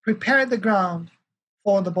 prepared the ground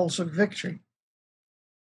for the Bolshevik victory.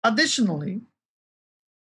 Additionally,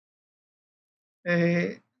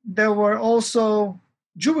 there were also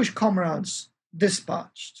Jewish comrades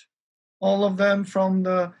dispatched, all of them from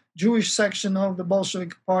the Jewish section of the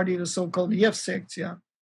Bolshevik Party, the so-called Yevsektia,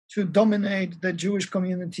 to dominate the Jewish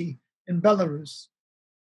community in Belarus.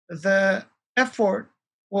 The effort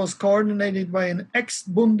was coordinated by an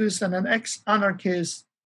ex-Bundist and an ex-anarchist,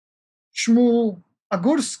 Shmuel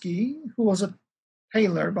Agursky, who was a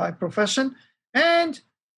tailor by profession and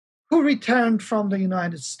who returned from the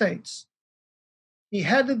United States. He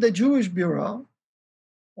headed the Jewish Bureau,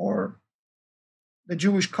 or the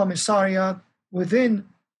Jewish Commissariat within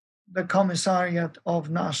the Commissariat of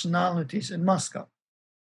Nationalities in Moscow.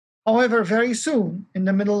 However, very soon, in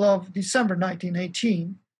the middle of December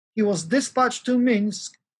 1918, he was dispatched to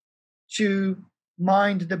Minsk to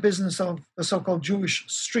mind the business of the so-called Jewish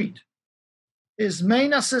street. His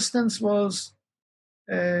main assistants were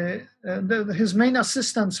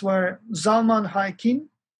Zalman Haikin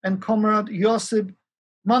and Comrade Josip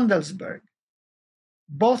Mandelsberg,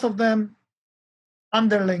 both of them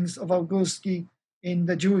underlings of Augustki in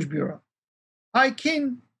the Jewish Bureau.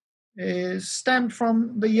 Haikin stemmed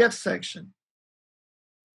from the Yev section.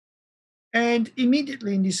 And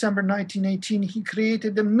immediately in December 1918, he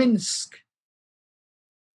created the Minsk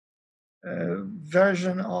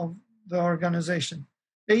version of the organization.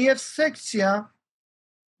 The Yevsektia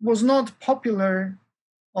was not popular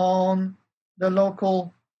on the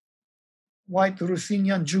local White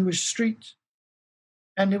Ruthenian Jewish street,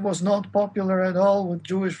 and it was not popular at all with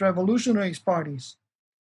Jewish revolutionary parties.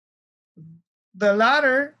 The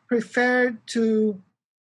latter preferred to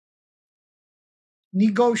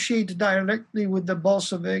negotiate directly with the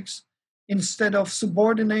Bolsheviks instead of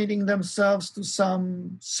subordinating themselves to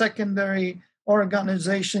some secondary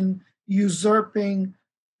organization usurping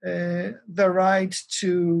the right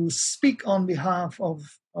to speak on behalf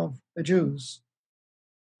of the Jews.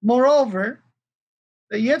 Moreover,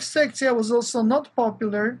 the Yevsektia was also not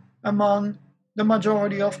popular among the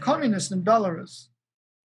majority of communists in Belarus.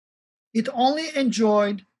 It only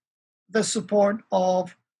enjoyed the support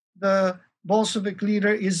of the Bolshevik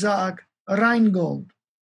leader Isaac Reingold.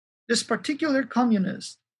 This particular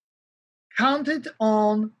communist counted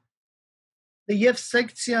on the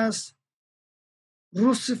Yevsektia's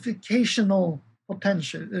Russificational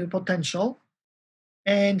potential,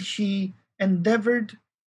 and he endeavored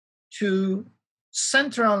to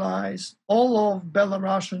centralize all of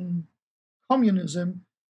Belarusian communism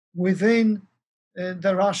within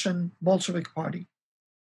the Russian Bolshevik Party.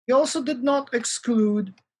 He also did not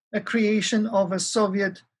exclude the creation of a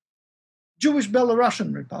Soviet Jewish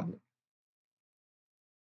Belarusian Republic.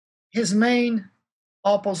 His main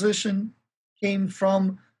opposition came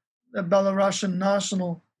from the Belarusian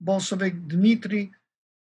national Bolshevik Dmitry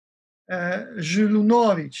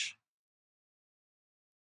Zhelunovich,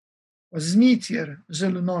 or Zmitir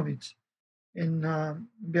Zhelunovich in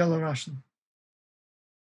Belarusian.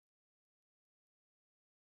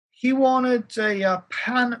 He wanted a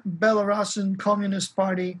pan-Belarusian Communist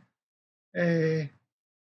Party.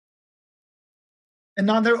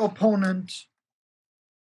 Another opponent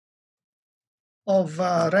of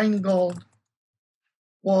Reingold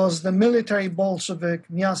was the military Bolshevik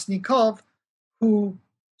Myasnikov, who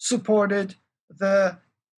supported the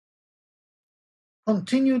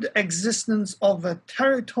continued existence of a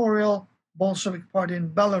territorial Bolshevik party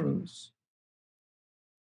in Belarus.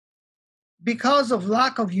 Because of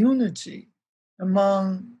lack of unity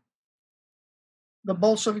among the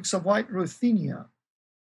Bolsheviks of White Ruthenia,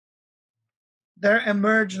 there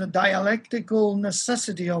emerged a dialectical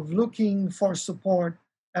necessity of looking for support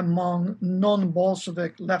among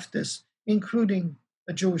non-Bolshevik leftists including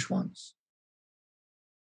the Jewish ones.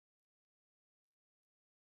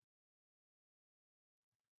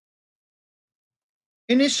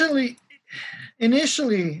 Initially,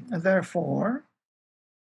 therefore,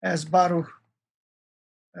 as Baruch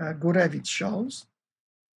Gurevich shows,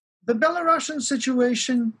 the Belarusian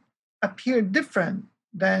situation appeared different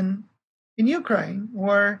than in Ukraine,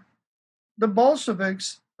 where the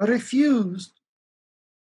Bolsheviks refused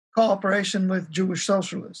cooperation with Jewish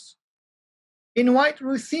socialists. In White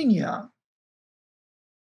Ruthenia,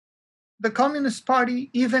 the Communist Party,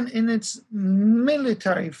 even in its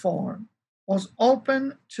military form, was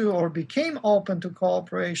open to or became open to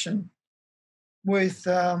cooperation with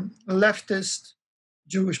leftist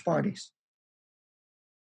Jewish parties.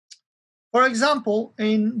 For example,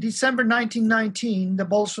 in December 1919, the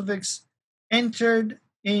Bolsheviks entered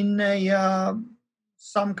in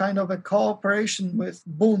some kind of a cooperation with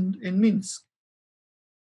Bund in Minsk.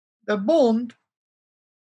 The Bund,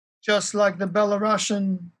 just like the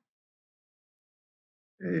Belarusian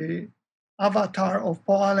avatar of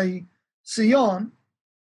Poale Sion,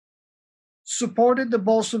 supported the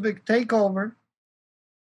Bolshevik takeover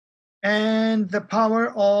and the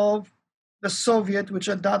power of the Soviet, which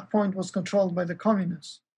at that point was controlled by the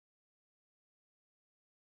communists.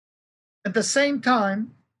 At the same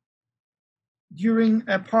time, during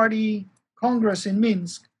a party congress in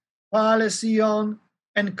Minsk, Poale Sion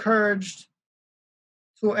encouraged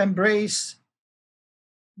to embrace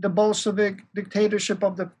the Bolshevik dictatorship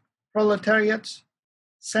of the proletariat,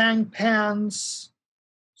 sang pans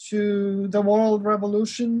to the world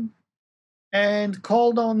revolution, and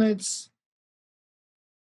called on its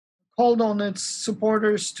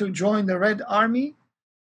supporters to join the Red Army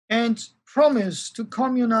and promised to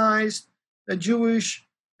communize the Jewish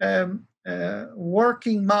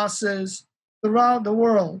working masses throughout the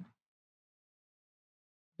world.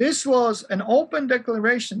 This was an open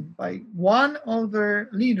declaration by one of their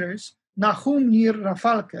leaders, Nahum Nir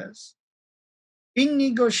Rafalkes, in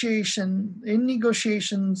his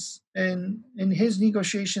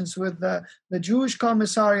negotiations with the Jewish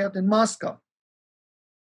Commissariat in Moscow.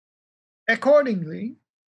 Accordingly,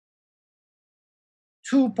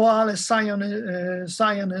 two Poale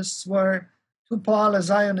Zionists were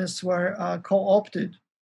co-opted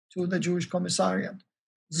to the Jewish Commissariat,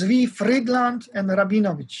 Zvi Friedland and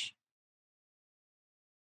Rabinovich.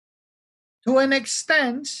 To an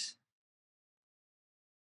extent,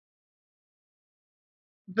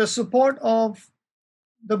 the support of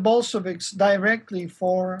the Bolsheviks directly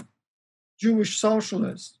for Jewish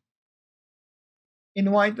socialists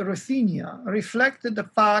in White Ruthenia reflected the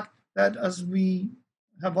fact that, as we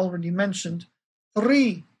have already mentioned,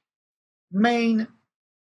 three main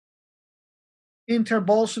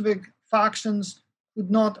inter-Bolshevik factions could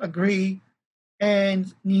not agree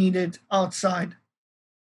and needed outside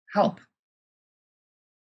help.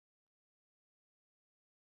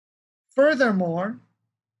 Furthermore,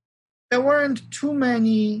 there weren't too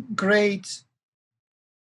many great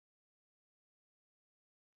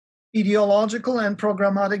ideological and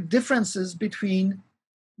programmatic differences between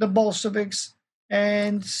the Bolsheviks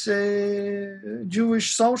and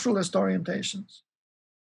Jewish socialist orientations.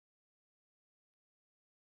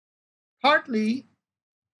 Partly,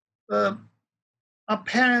 the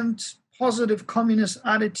apparent positive communist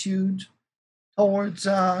attitude towards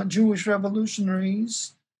Jewish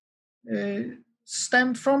revolutionaries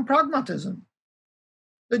stemmed from pragmatism.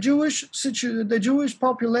 The Jewish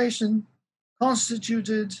population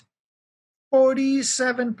constituted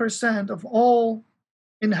 47% of all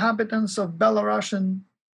inhabitants of Belarusian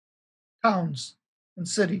towns and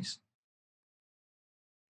cities.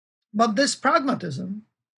 But this pragmatism,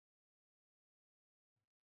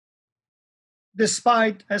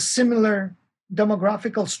 despite a similar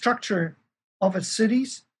demographical structure of its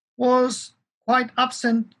cities, was quite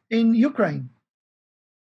absent in Ukraine.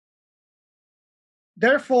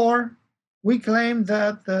 Therefore, we claim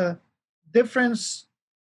that the differences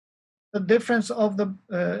in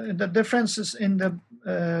the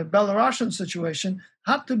Belarusian situation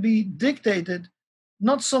had to be dictated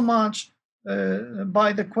not so much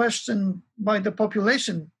by the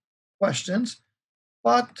population questions,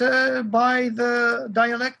 but by the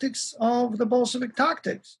dialectics of the Bolshevik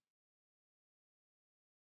tactics.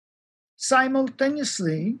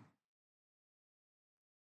 Simultaneously,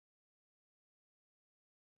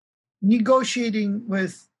 negotiating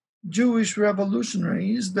with Jewish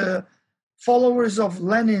revolutionaries, the followers of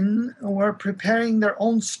Lenin were preparing their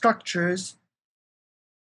own structures,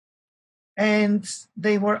 and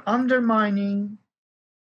they were undermining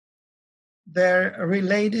their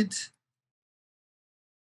related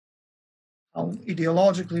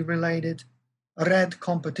ideologically related Red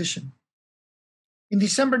competition. In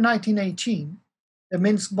December 1918, the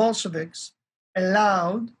Minsk Bolsheviks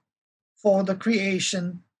allowed for the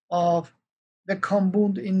creation of the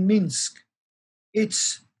Kombund in Minsk.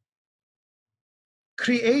 Its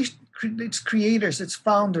creators, its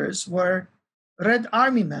founders were Red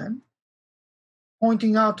Army men,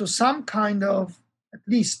 pointing out to some kind of at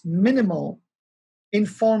least minimal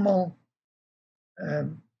informal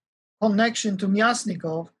connection to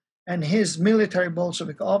Myasnikov and his military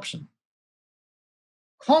Bolshevik option.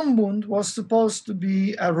 Kombund was supposed to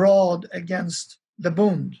be a rod against the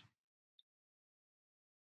Bund.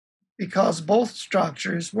 Because both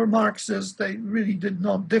structures were Marxist, they really did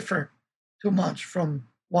not differ too much from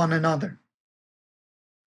one another.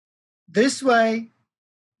 This way,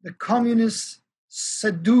 the communists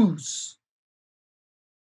seduce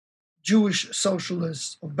Jewish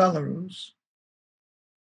socialists of Belarus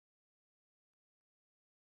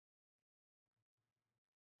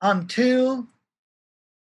until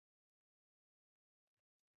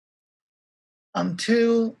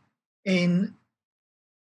in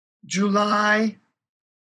July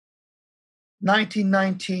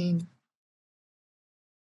 1919,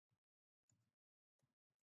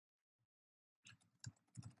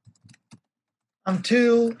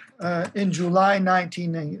 in July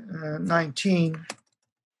 1919,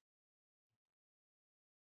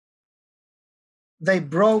 they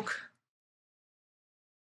broke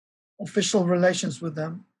official relations with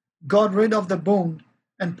them, got rid of the Bund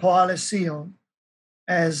and Poale Sion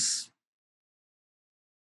as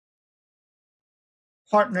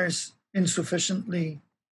partners insufficiently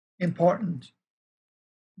important.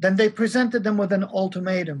 Then they presented them with an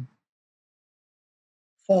ultimatum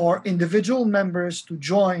for individual members to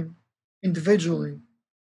join individually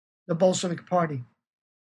the Bolshevik Party.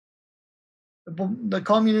 The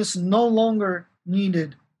communists no longer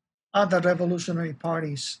needed other revolutionary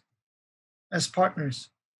parties as partners.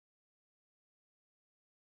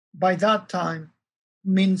 By that time,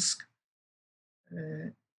 Minsk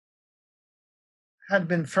had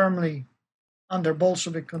been firmly under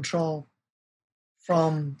Bolshevik control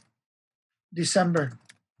from December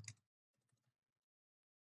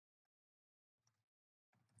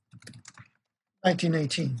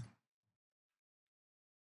 1918.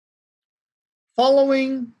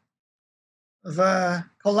 Following the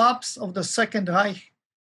collapse of the Second Reich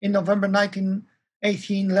in November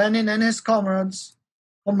 1918, Lenin and his comrades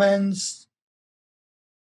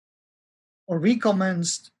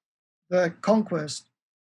recommenced the conquest,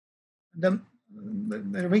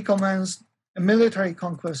 recommenced a military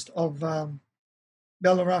conquest of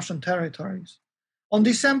Belarusian territories. On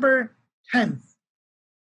December 10th,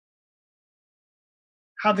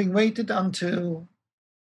 having waited until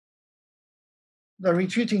the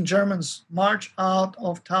retreating Germans marched out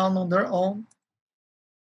of town on their own,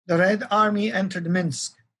 the Red Army entered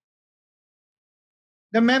Minsk.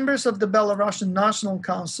 The members of the Belarusian National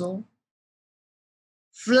Council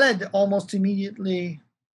fled almost immediately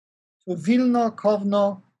to Vilno,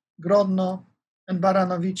 Kovno, Grodno, and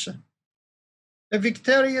Baranovice. The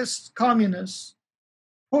victorious communists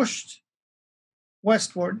pushed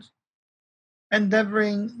westward,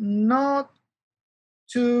 endeavoring not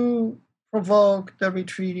to provoke the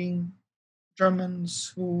retreating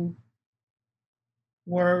Germans who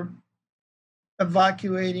were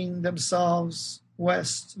evacuating themselves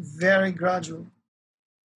west very gradually.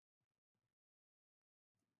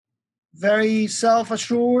 Very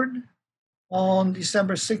self-assured, on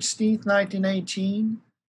December 16th, 1918,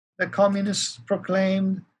 the communists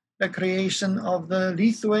proclaimed the creation of the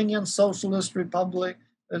Lithuanian Socialist Republic,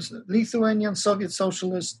 Lithuanian Soviet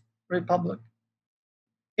Socialist Republic.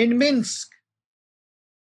 In Minsk,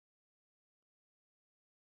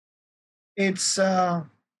 its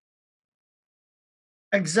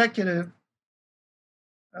executive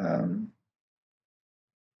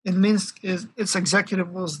its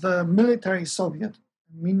executive was the military Soviet,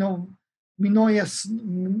 Minvoyen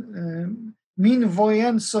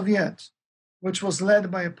Soviet, which was led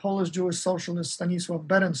by a Polish Jewish socialist, Stanisław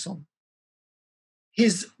Berenson.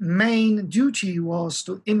 His main duty was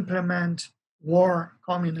to implement war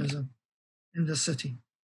communism in the city.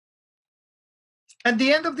 At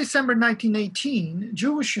the end of December 1918,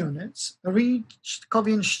 Jewish units reached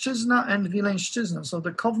Kowienszczyzna and Wileńszczyzna, so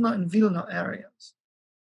the Kovno and Vilno areas.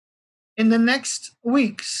 In the next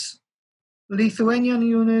weeks, Lithuanian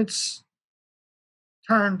units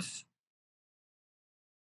turned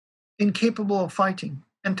incapable of fighting.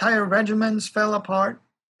 Entire regiments fell apart,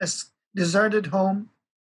 deserted home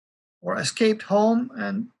or escaped home,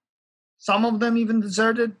 and some of them even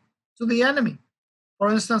deserted to the enemy.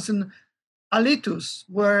 For instance, in Alytus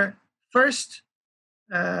were first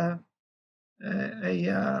uh,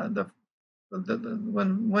 the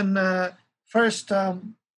when first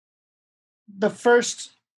the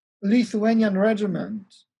first Lithuanian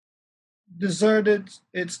regiment deserted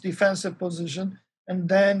its defensive position and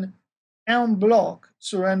then en bloc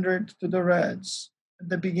surrendered to the Reds at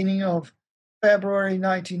the beginning of February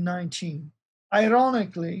 1919.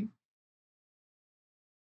 Ironically,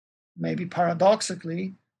 maybe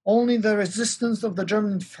paradoxically, only the resistance of the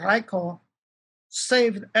German Freikorps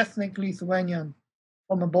saved ethnic Lithuanian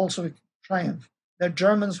from a Bolshevik triumph. The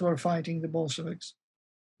Germans were fighting the Bolsheviks,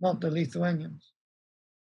 not the Lithuanians.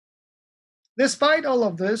 Despite all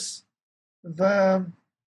of this, the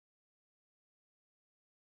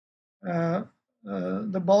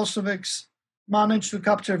Bolsheviks managed to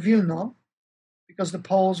capture Vilna because the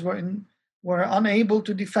Poles were unable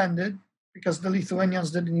to defend it because the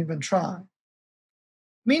Lithuanians didn't even try.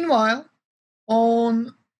 Meanwhile,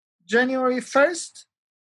 on January 1st,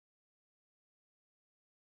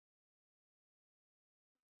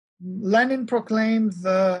 Lenin proclaimed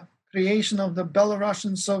the creation of the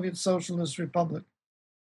Belarusian Soviet Socialist Republic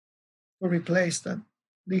to replace the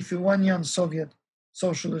Lithuanian Soviet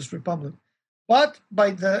Socialist Republic. But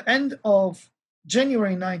by the end of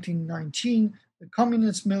January 1919, the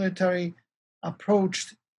communist military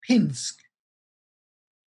approached Pinsk.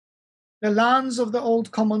 The lands of the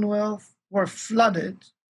old Commonwealth were flooded,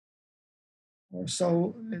 or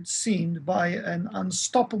so it seemed, by an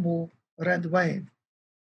unstoppable red wave.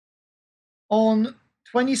 On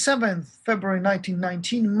 27th February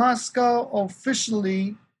 1919, Moscow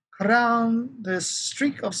officially crowned this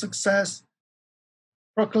streak of success,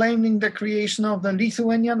 proclaiming the creation of the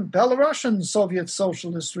Lithuanian Belarusian Soviet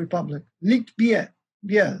Socialist Republic, Litbiel.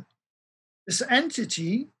 This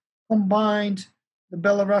entity combined the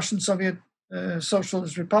Belarusian Soviet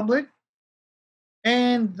Socialist Republic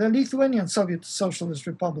and the Lithuanian Soviet Socialist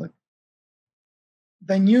Republic.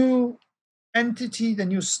 The new entity, the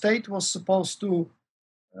new state, was supposed to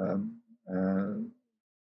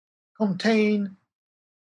contain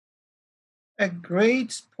a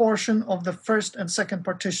great portion of the first and second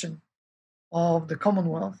partition of the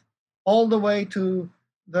Commonwealth, all the way to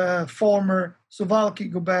the former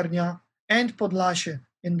Suwałki gubernia and Podlasie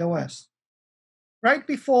in the west. Right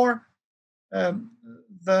before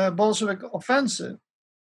the Bolshevik offensive,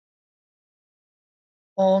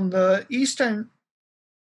 on the eastern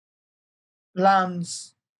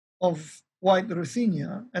lands of White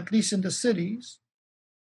Ruthenia, at least in the cities,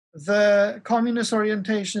 the communist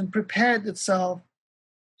orientation prepared itself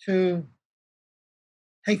to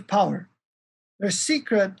take power. Their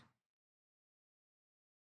secret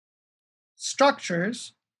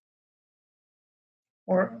structures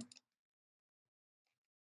or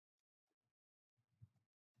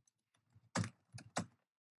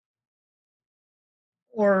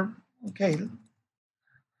okay,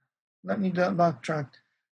 let me backtrack.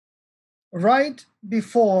 Right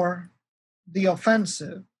before the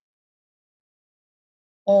offensive,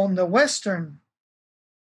 on the western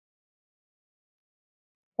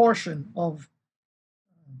portion of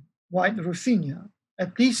White Ruthenia,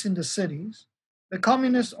 at least in the cities, the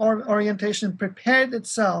communist orientation prepared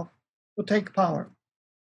itself to take power.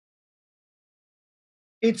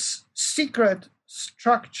 Its secret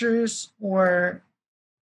structures were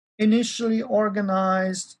initially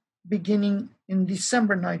organized beginning in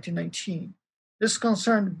December 1918. This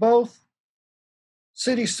concerned both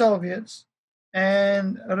city Soviets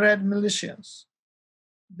and Red militias.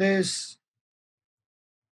 This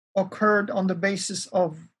occurred on the basis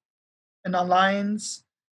of an alliance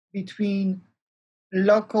between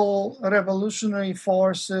local revolutionary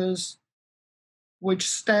forces which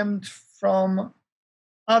stemmed from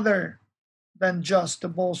other than just the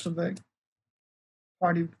Bolshevik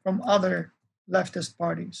party, from other leftist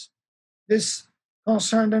parties. This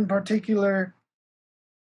concerned in particular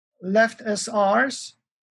left SRs,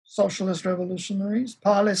 Socialist Revolutionaries,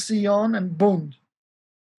 Pale Sion, and Bund.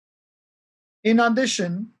 In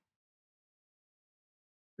addition,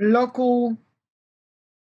 local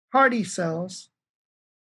party cells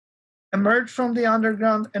emerged from the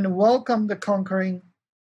underground and welcomed the conquering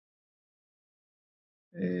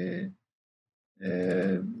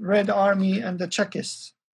Red Army and the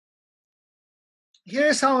Chekists.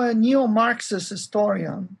 Here's how a neo-Marxist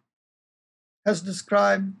historian has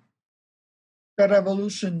described the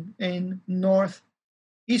revolution in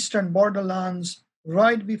northeastern borderlands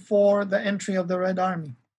right before the entry of the Red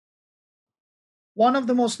Army. One of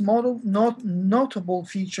the most notable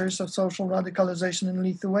features of social radicalization in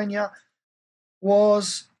Lithuania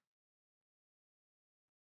was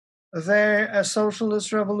There, a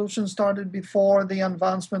socialist revolution started before the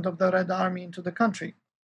advancement of the Red Army into the country.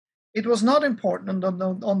 It was not important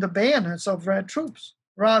on the bayonets of Red troops.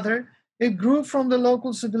 Rather, it grew from the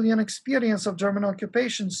local civilian experience of German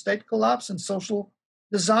occupation, state collapse, and social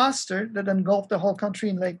disaster that engulfed the whole country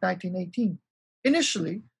in late 1918.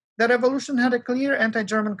 Initially, the revolution had a clear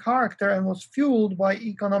anti-German character and was fueled by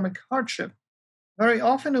economic hardship. Very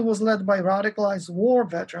often it was led by radicalized war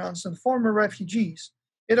veterans and former refugees.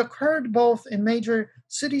 It occurred both in major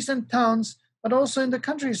cities and towns, but also in the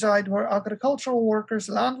countryside where agricultural workers,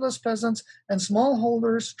 landless peasants, and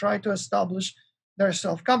smallholders tried to establish their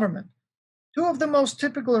self-government. Two of the most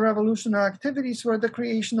typical revolutionary activities were the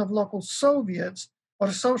creation of local Soviets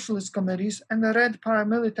or socialist committees and the red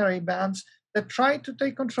paramilitary bands that tried to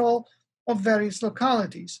take control of various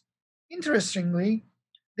localities. Interestingly,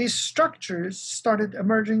 these structures started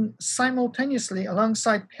emerging simultaneously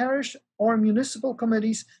alongside parish or municipal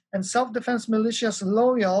committees and self-defense militias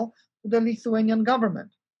loyal to the Lithuanian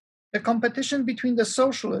government. The competition between the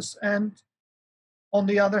socialists and, on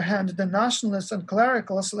the other hand, the nationalists and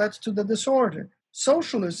clericals led to the disorder.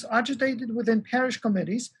 Socialists agitated within parish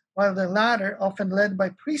committees, while the latter, often led by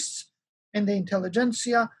priests and the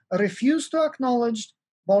intelligentsia, refused to acknowledge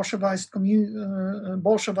Bolshevist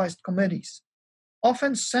committees.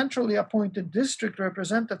 Often centrally appointed district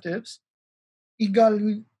representatives,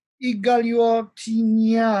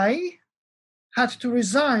 Igaliotiniai, had to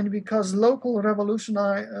resign because local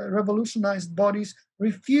revolutionized bodies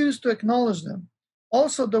refused to acknowledge them.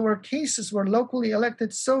 Also, there were cases where locally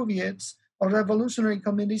elected Soviets or revolutionary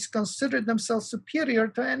committees considered themselves superior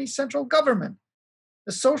to any central government.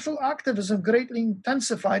 The social activism greatly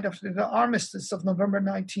intensified after the armistice of November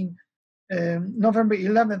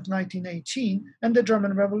 11th, 1918, and the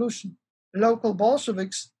German Revolution. Local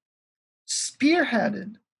Bolsheviks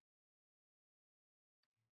spearheaded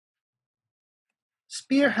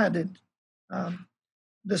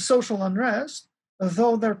the social unrest,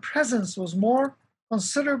 though their presence was more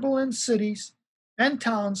considerable in cities and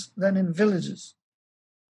towns than in villages.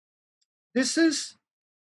 This is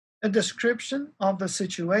a description of the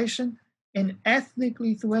situation in ethnic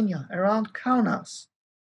Lithuania, around Kaunas,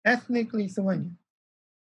 ethnic Lithuania.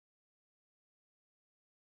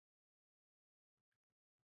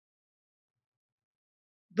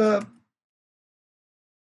 The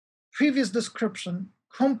previous description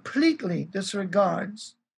completely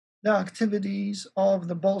disregards the activities of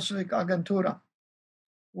the Bolshevik Agentura,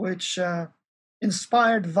 which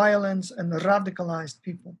inspired violence and radicalized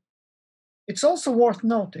people. It's also worth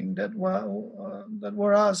noting that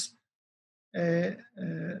whereas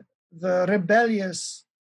the rebellious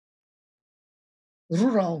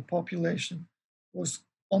rural population was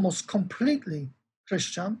almost completely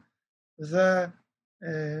Christian, the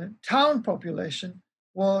town population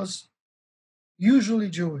was usually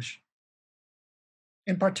Jewish.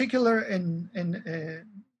 In particular, in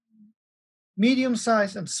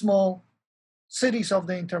medium-sized and small cities of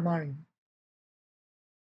the Intermarium.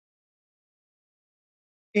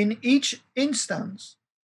 In each instance,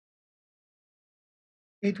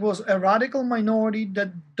 it was a radical minority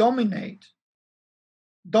that dominated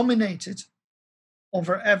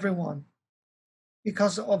over everyone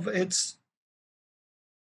because of its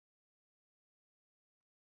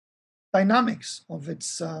dynamics, of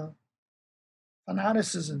its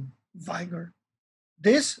fanaticism, vigor.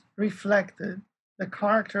 This reflected the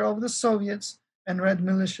character of the Soviets and Red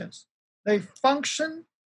militias. They functioned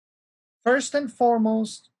first and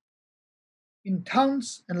foremost in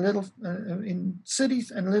towns and in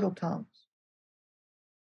cities and little towns.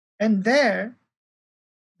 And their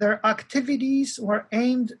activities were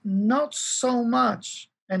aimed not so much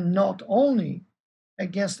and not only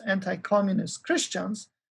against anti-communist Christians,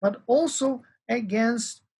 but also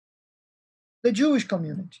against the Jewish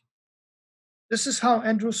community. This is how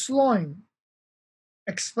Andrew Sloan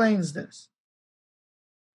explains this.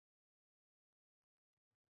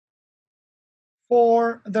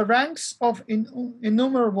 For the ranks of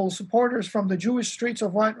innumerable supporters from the Jewish streets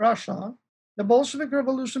of White Russia, the Bolshevik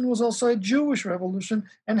Revolution was also a Jewish revolution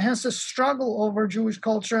and hence a struggle over Jewish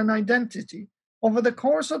culture and identity. Over the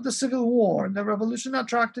course of the Civil War, the revolution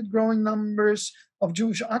attracted growing numbers of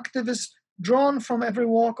Jewish activists drawn from every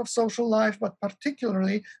walk of social life, but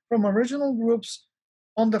particularly from original groups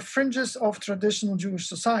on the fringes of traditional Jewish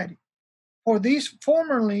society. For these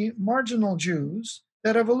formerly marginal Jews,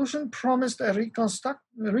 the revolution promised a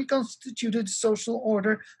reconstituted social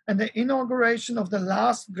order and the inauguration of the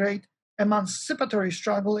last great emancipatory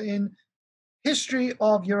struggle in history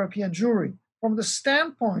of European Jewry. From the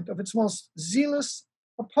standpoint of its most zealous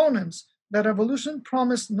opponents, the revolution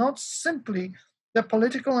promised not simply the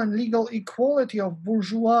political and legal equality of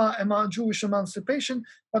bourgeois Jewish emancipation,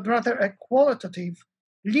 but rather a qualitative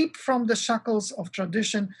leap from the shackles of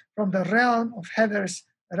tradition, from the realm of headers,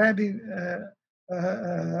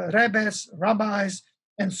 rabbis, rabbis,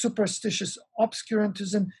 and superstitious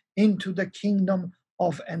obscurantism into the kingdom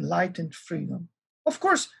of enlightened freedom. Of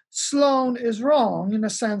course, Sloan is wrong in the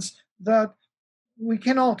sense that we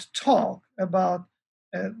cannot talk about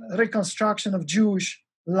reconstruction of Jewish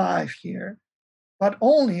life here, but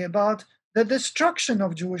only about the destruction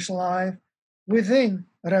of Jewish life within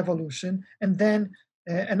revolution, and then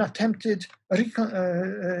an attempted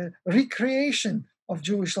recreation of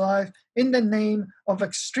Jewish life in the name of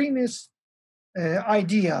extremist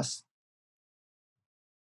ideas,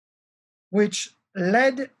 which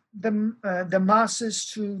led the masses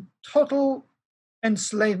to total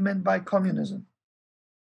enslavement by communism.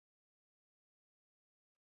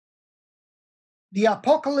 The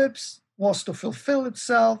apocalypse was to fulfill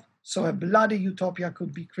itself so a bloody utopia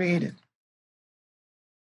could be created.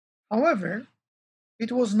 However,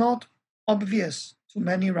 it was not obvious to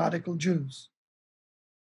many radical Jews.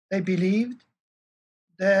 They believed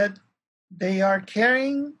that they are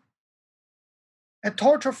carrying a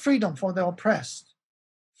torch of freedom for the oppressed.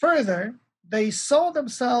 Further, they saw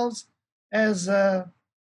themselves as a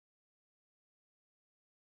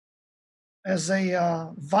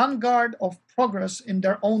vanguard of progress in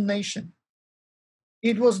their own nation.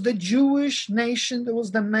 It was the Jewish nation that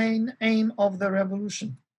was the main aim of the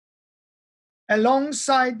revolution.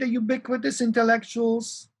 Alongside the ubiquitous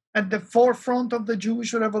intellectuals at the forefront of the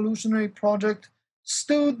Jewish revolutionary project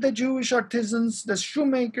stood the Jewish artisans, the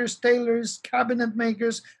shoemakers, tailors, cabinet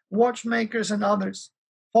makers, watchmakers, and others,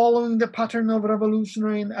 following the pattern of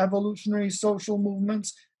revolutionary and evolutionary social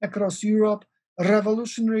movements across Europe.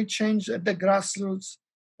 Revolutionary change at the grassroots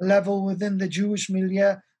level within the Jewish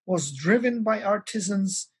milieu was driven by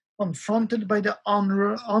artisans confronted by the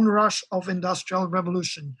onrush of industrial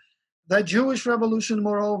revolution. The Jewish revolution,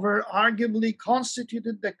 moreover, arguably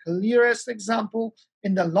constituted the clearest example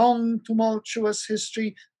in the long, tumultuous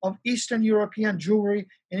history of Eastern European Jewry,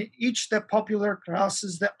 in which the popular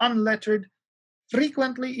classes, the unlettered,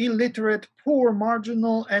 frequently illiterate, poor,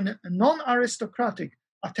 marginal, and non-aristocratic,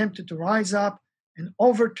 attempted to rise up and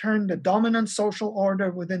overturn the dominant social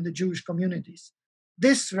order within the Jewish communities.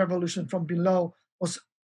 This revolution from below was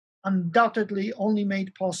undoubtedly only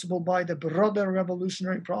made possible by the broader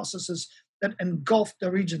revolutionary processes that engulfed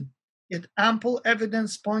the region. Yet ample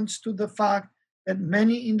evidence points to the fact that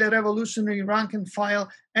many in the revolutionary rank and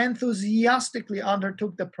file enthusiastically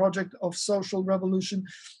undertook the project of social revolution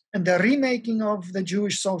and the remaking of the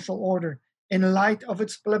Jewish social order. In light of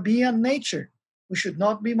its plebeian nature, we should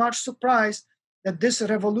not be much surprised that this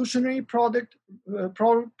revolutionary project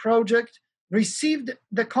received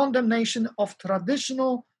the condemnation of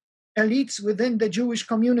traditional elites within the Jewish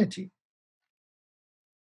community.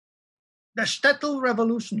 The shtetl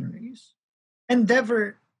revolutionaries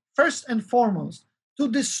endeavored first and foremost to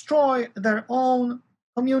destroy their own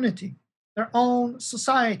community, their own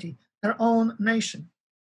society, their own nation.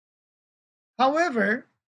 However,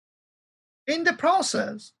 in the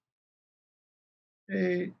process,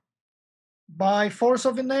 by force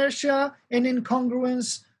of inertia and in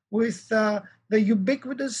congruence with the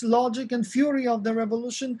ubiquitous logic and fury of the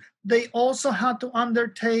revolution, they also had to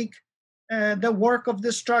undertake the work of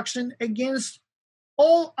destruction against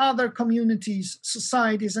all other communities,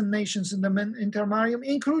 societies, and nations in the Intermarium,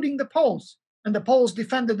 including the Poles, and the Poles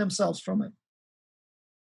defended themselves from it.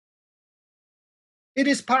 It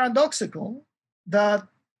is paradoxical that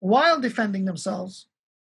while defending themselves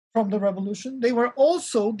from the revolution, they were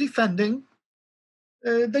also defending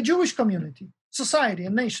the Jewish community, society,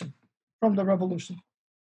 and nation from the revolution.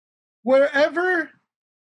 Wherever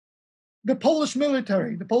the Polish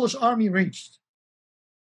military, the Polish army reached,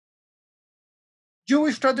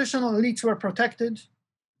 Jewish traditional elites were protected,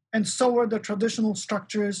 and so were the traditional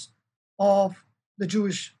structures of the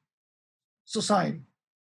Jewish society.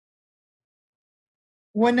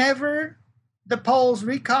 Whenever the Poles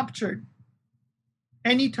recaptured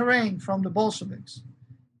any terrain from the Bolsheviks,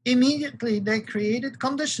 immediately they created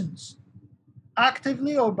conditions,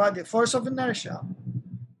 actively or by the force of inertia,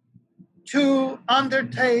 to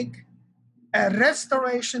undertake a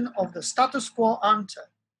restoration of the status quo ante,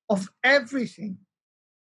 of everything,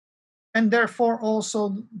 and therefore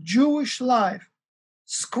also Jewish life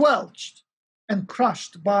squelched and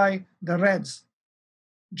crushed by the Reds.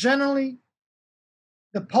 Generally,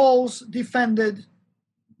 the Poles defended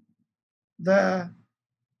the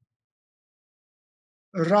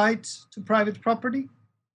right to private property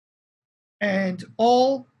and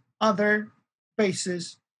all other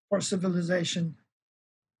bases for civilization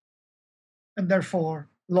and therefore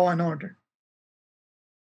law and order.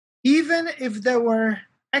 Even if there were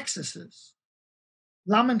excesses,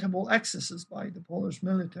 lamentable excesses by the Polish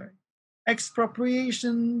military,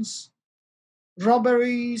 expropriations,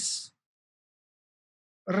 robberies,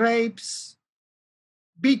 rapes,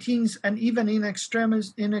 beatings, and even in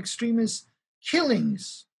extremis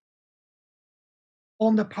killings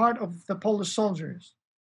on the part of the Polish soldiers.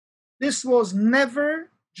 This was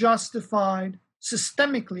never justified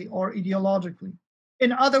systemically or ideologically.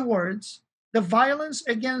 In other words, the violence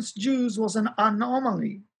against Jews was an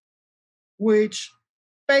anomaly which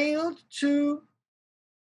failed to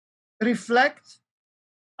reflect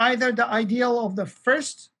either the ideal of the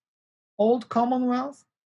first old Commonwealth,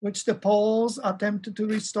 which the Poles attempted to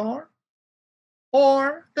restore,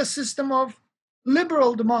 or the system of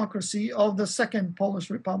liberal democracy of the Second Polish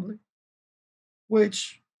Republic,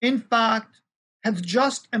 which in fact had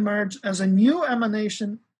just emerged as a new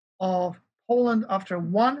emanation of Poland after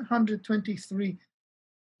 123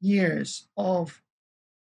 years of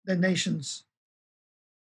the nation's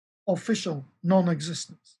official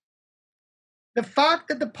non-existence. The fact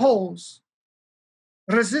that the Poles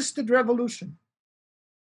resisted revolution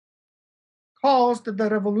caused the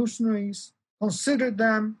revolutionaries considered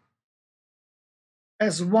them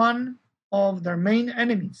as one of their main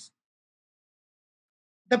enemies.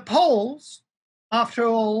 The Poles, after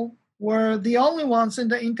all, were the only ones in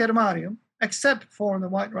the Intermarium, except for the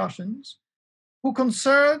White Russians, who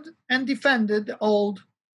conserved and defended the old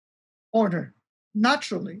order.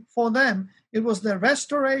 Naturally, for them, it was the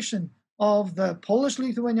restoration of the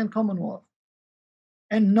Polish-Lithuanian Commonwealth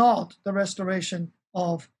and not the restoration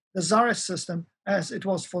of the Tsarist system as it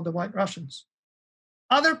was for the White Russians.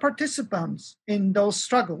 Other participants in those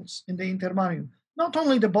struggles in the Intermarium, not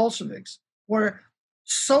only the Bolsheviks, were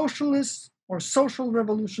socialists or social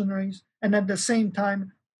revolutionaries and at the same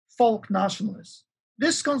time folk nationalists.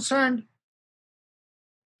 This concerned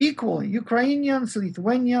equally Ukrainians,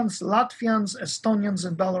 Lithuanians, Latvians, Estonians,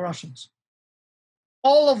 and Belarusians.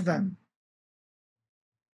 All of them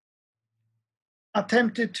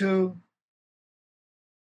attempted to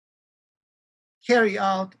carry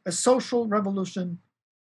out a social revolution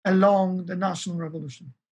along the national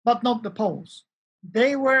revolution, but not the Poles.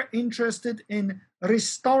 They were interested in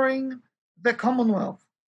restoring the Commonwealth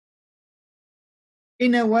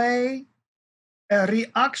in a way, a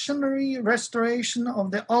reactionary restoration of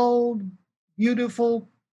the old, beautiful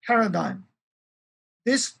paradigm.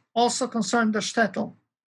 This also concerned the shtetl.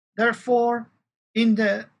 Therefore, in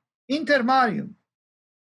the Intermarium,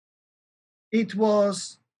 it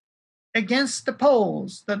was against the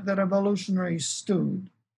Poles that the revolutionaries stood,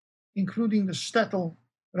 including the shtetl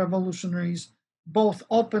revolutionaries, both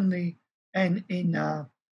openly and in a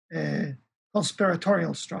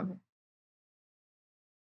conspiratorial struggle.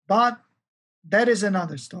 But that is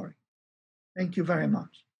another story. Thank you very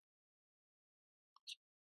much.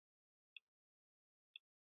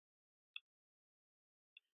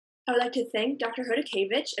 I would like to thank Dr.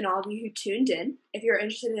 Hodakevich and all of you who tuned in. If you're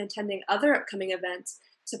interested in attending other upcoming events,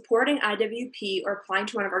 supporting IWP, or applying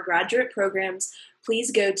to one of our graduate programs,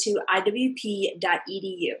 please go to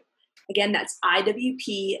iwp.edu. Again, that's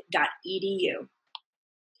iwp.edu.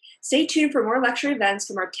 Stay tuned for more lecture events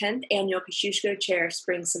from our 10th Annual Kosciuszko Chair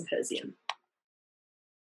Spring Symposium.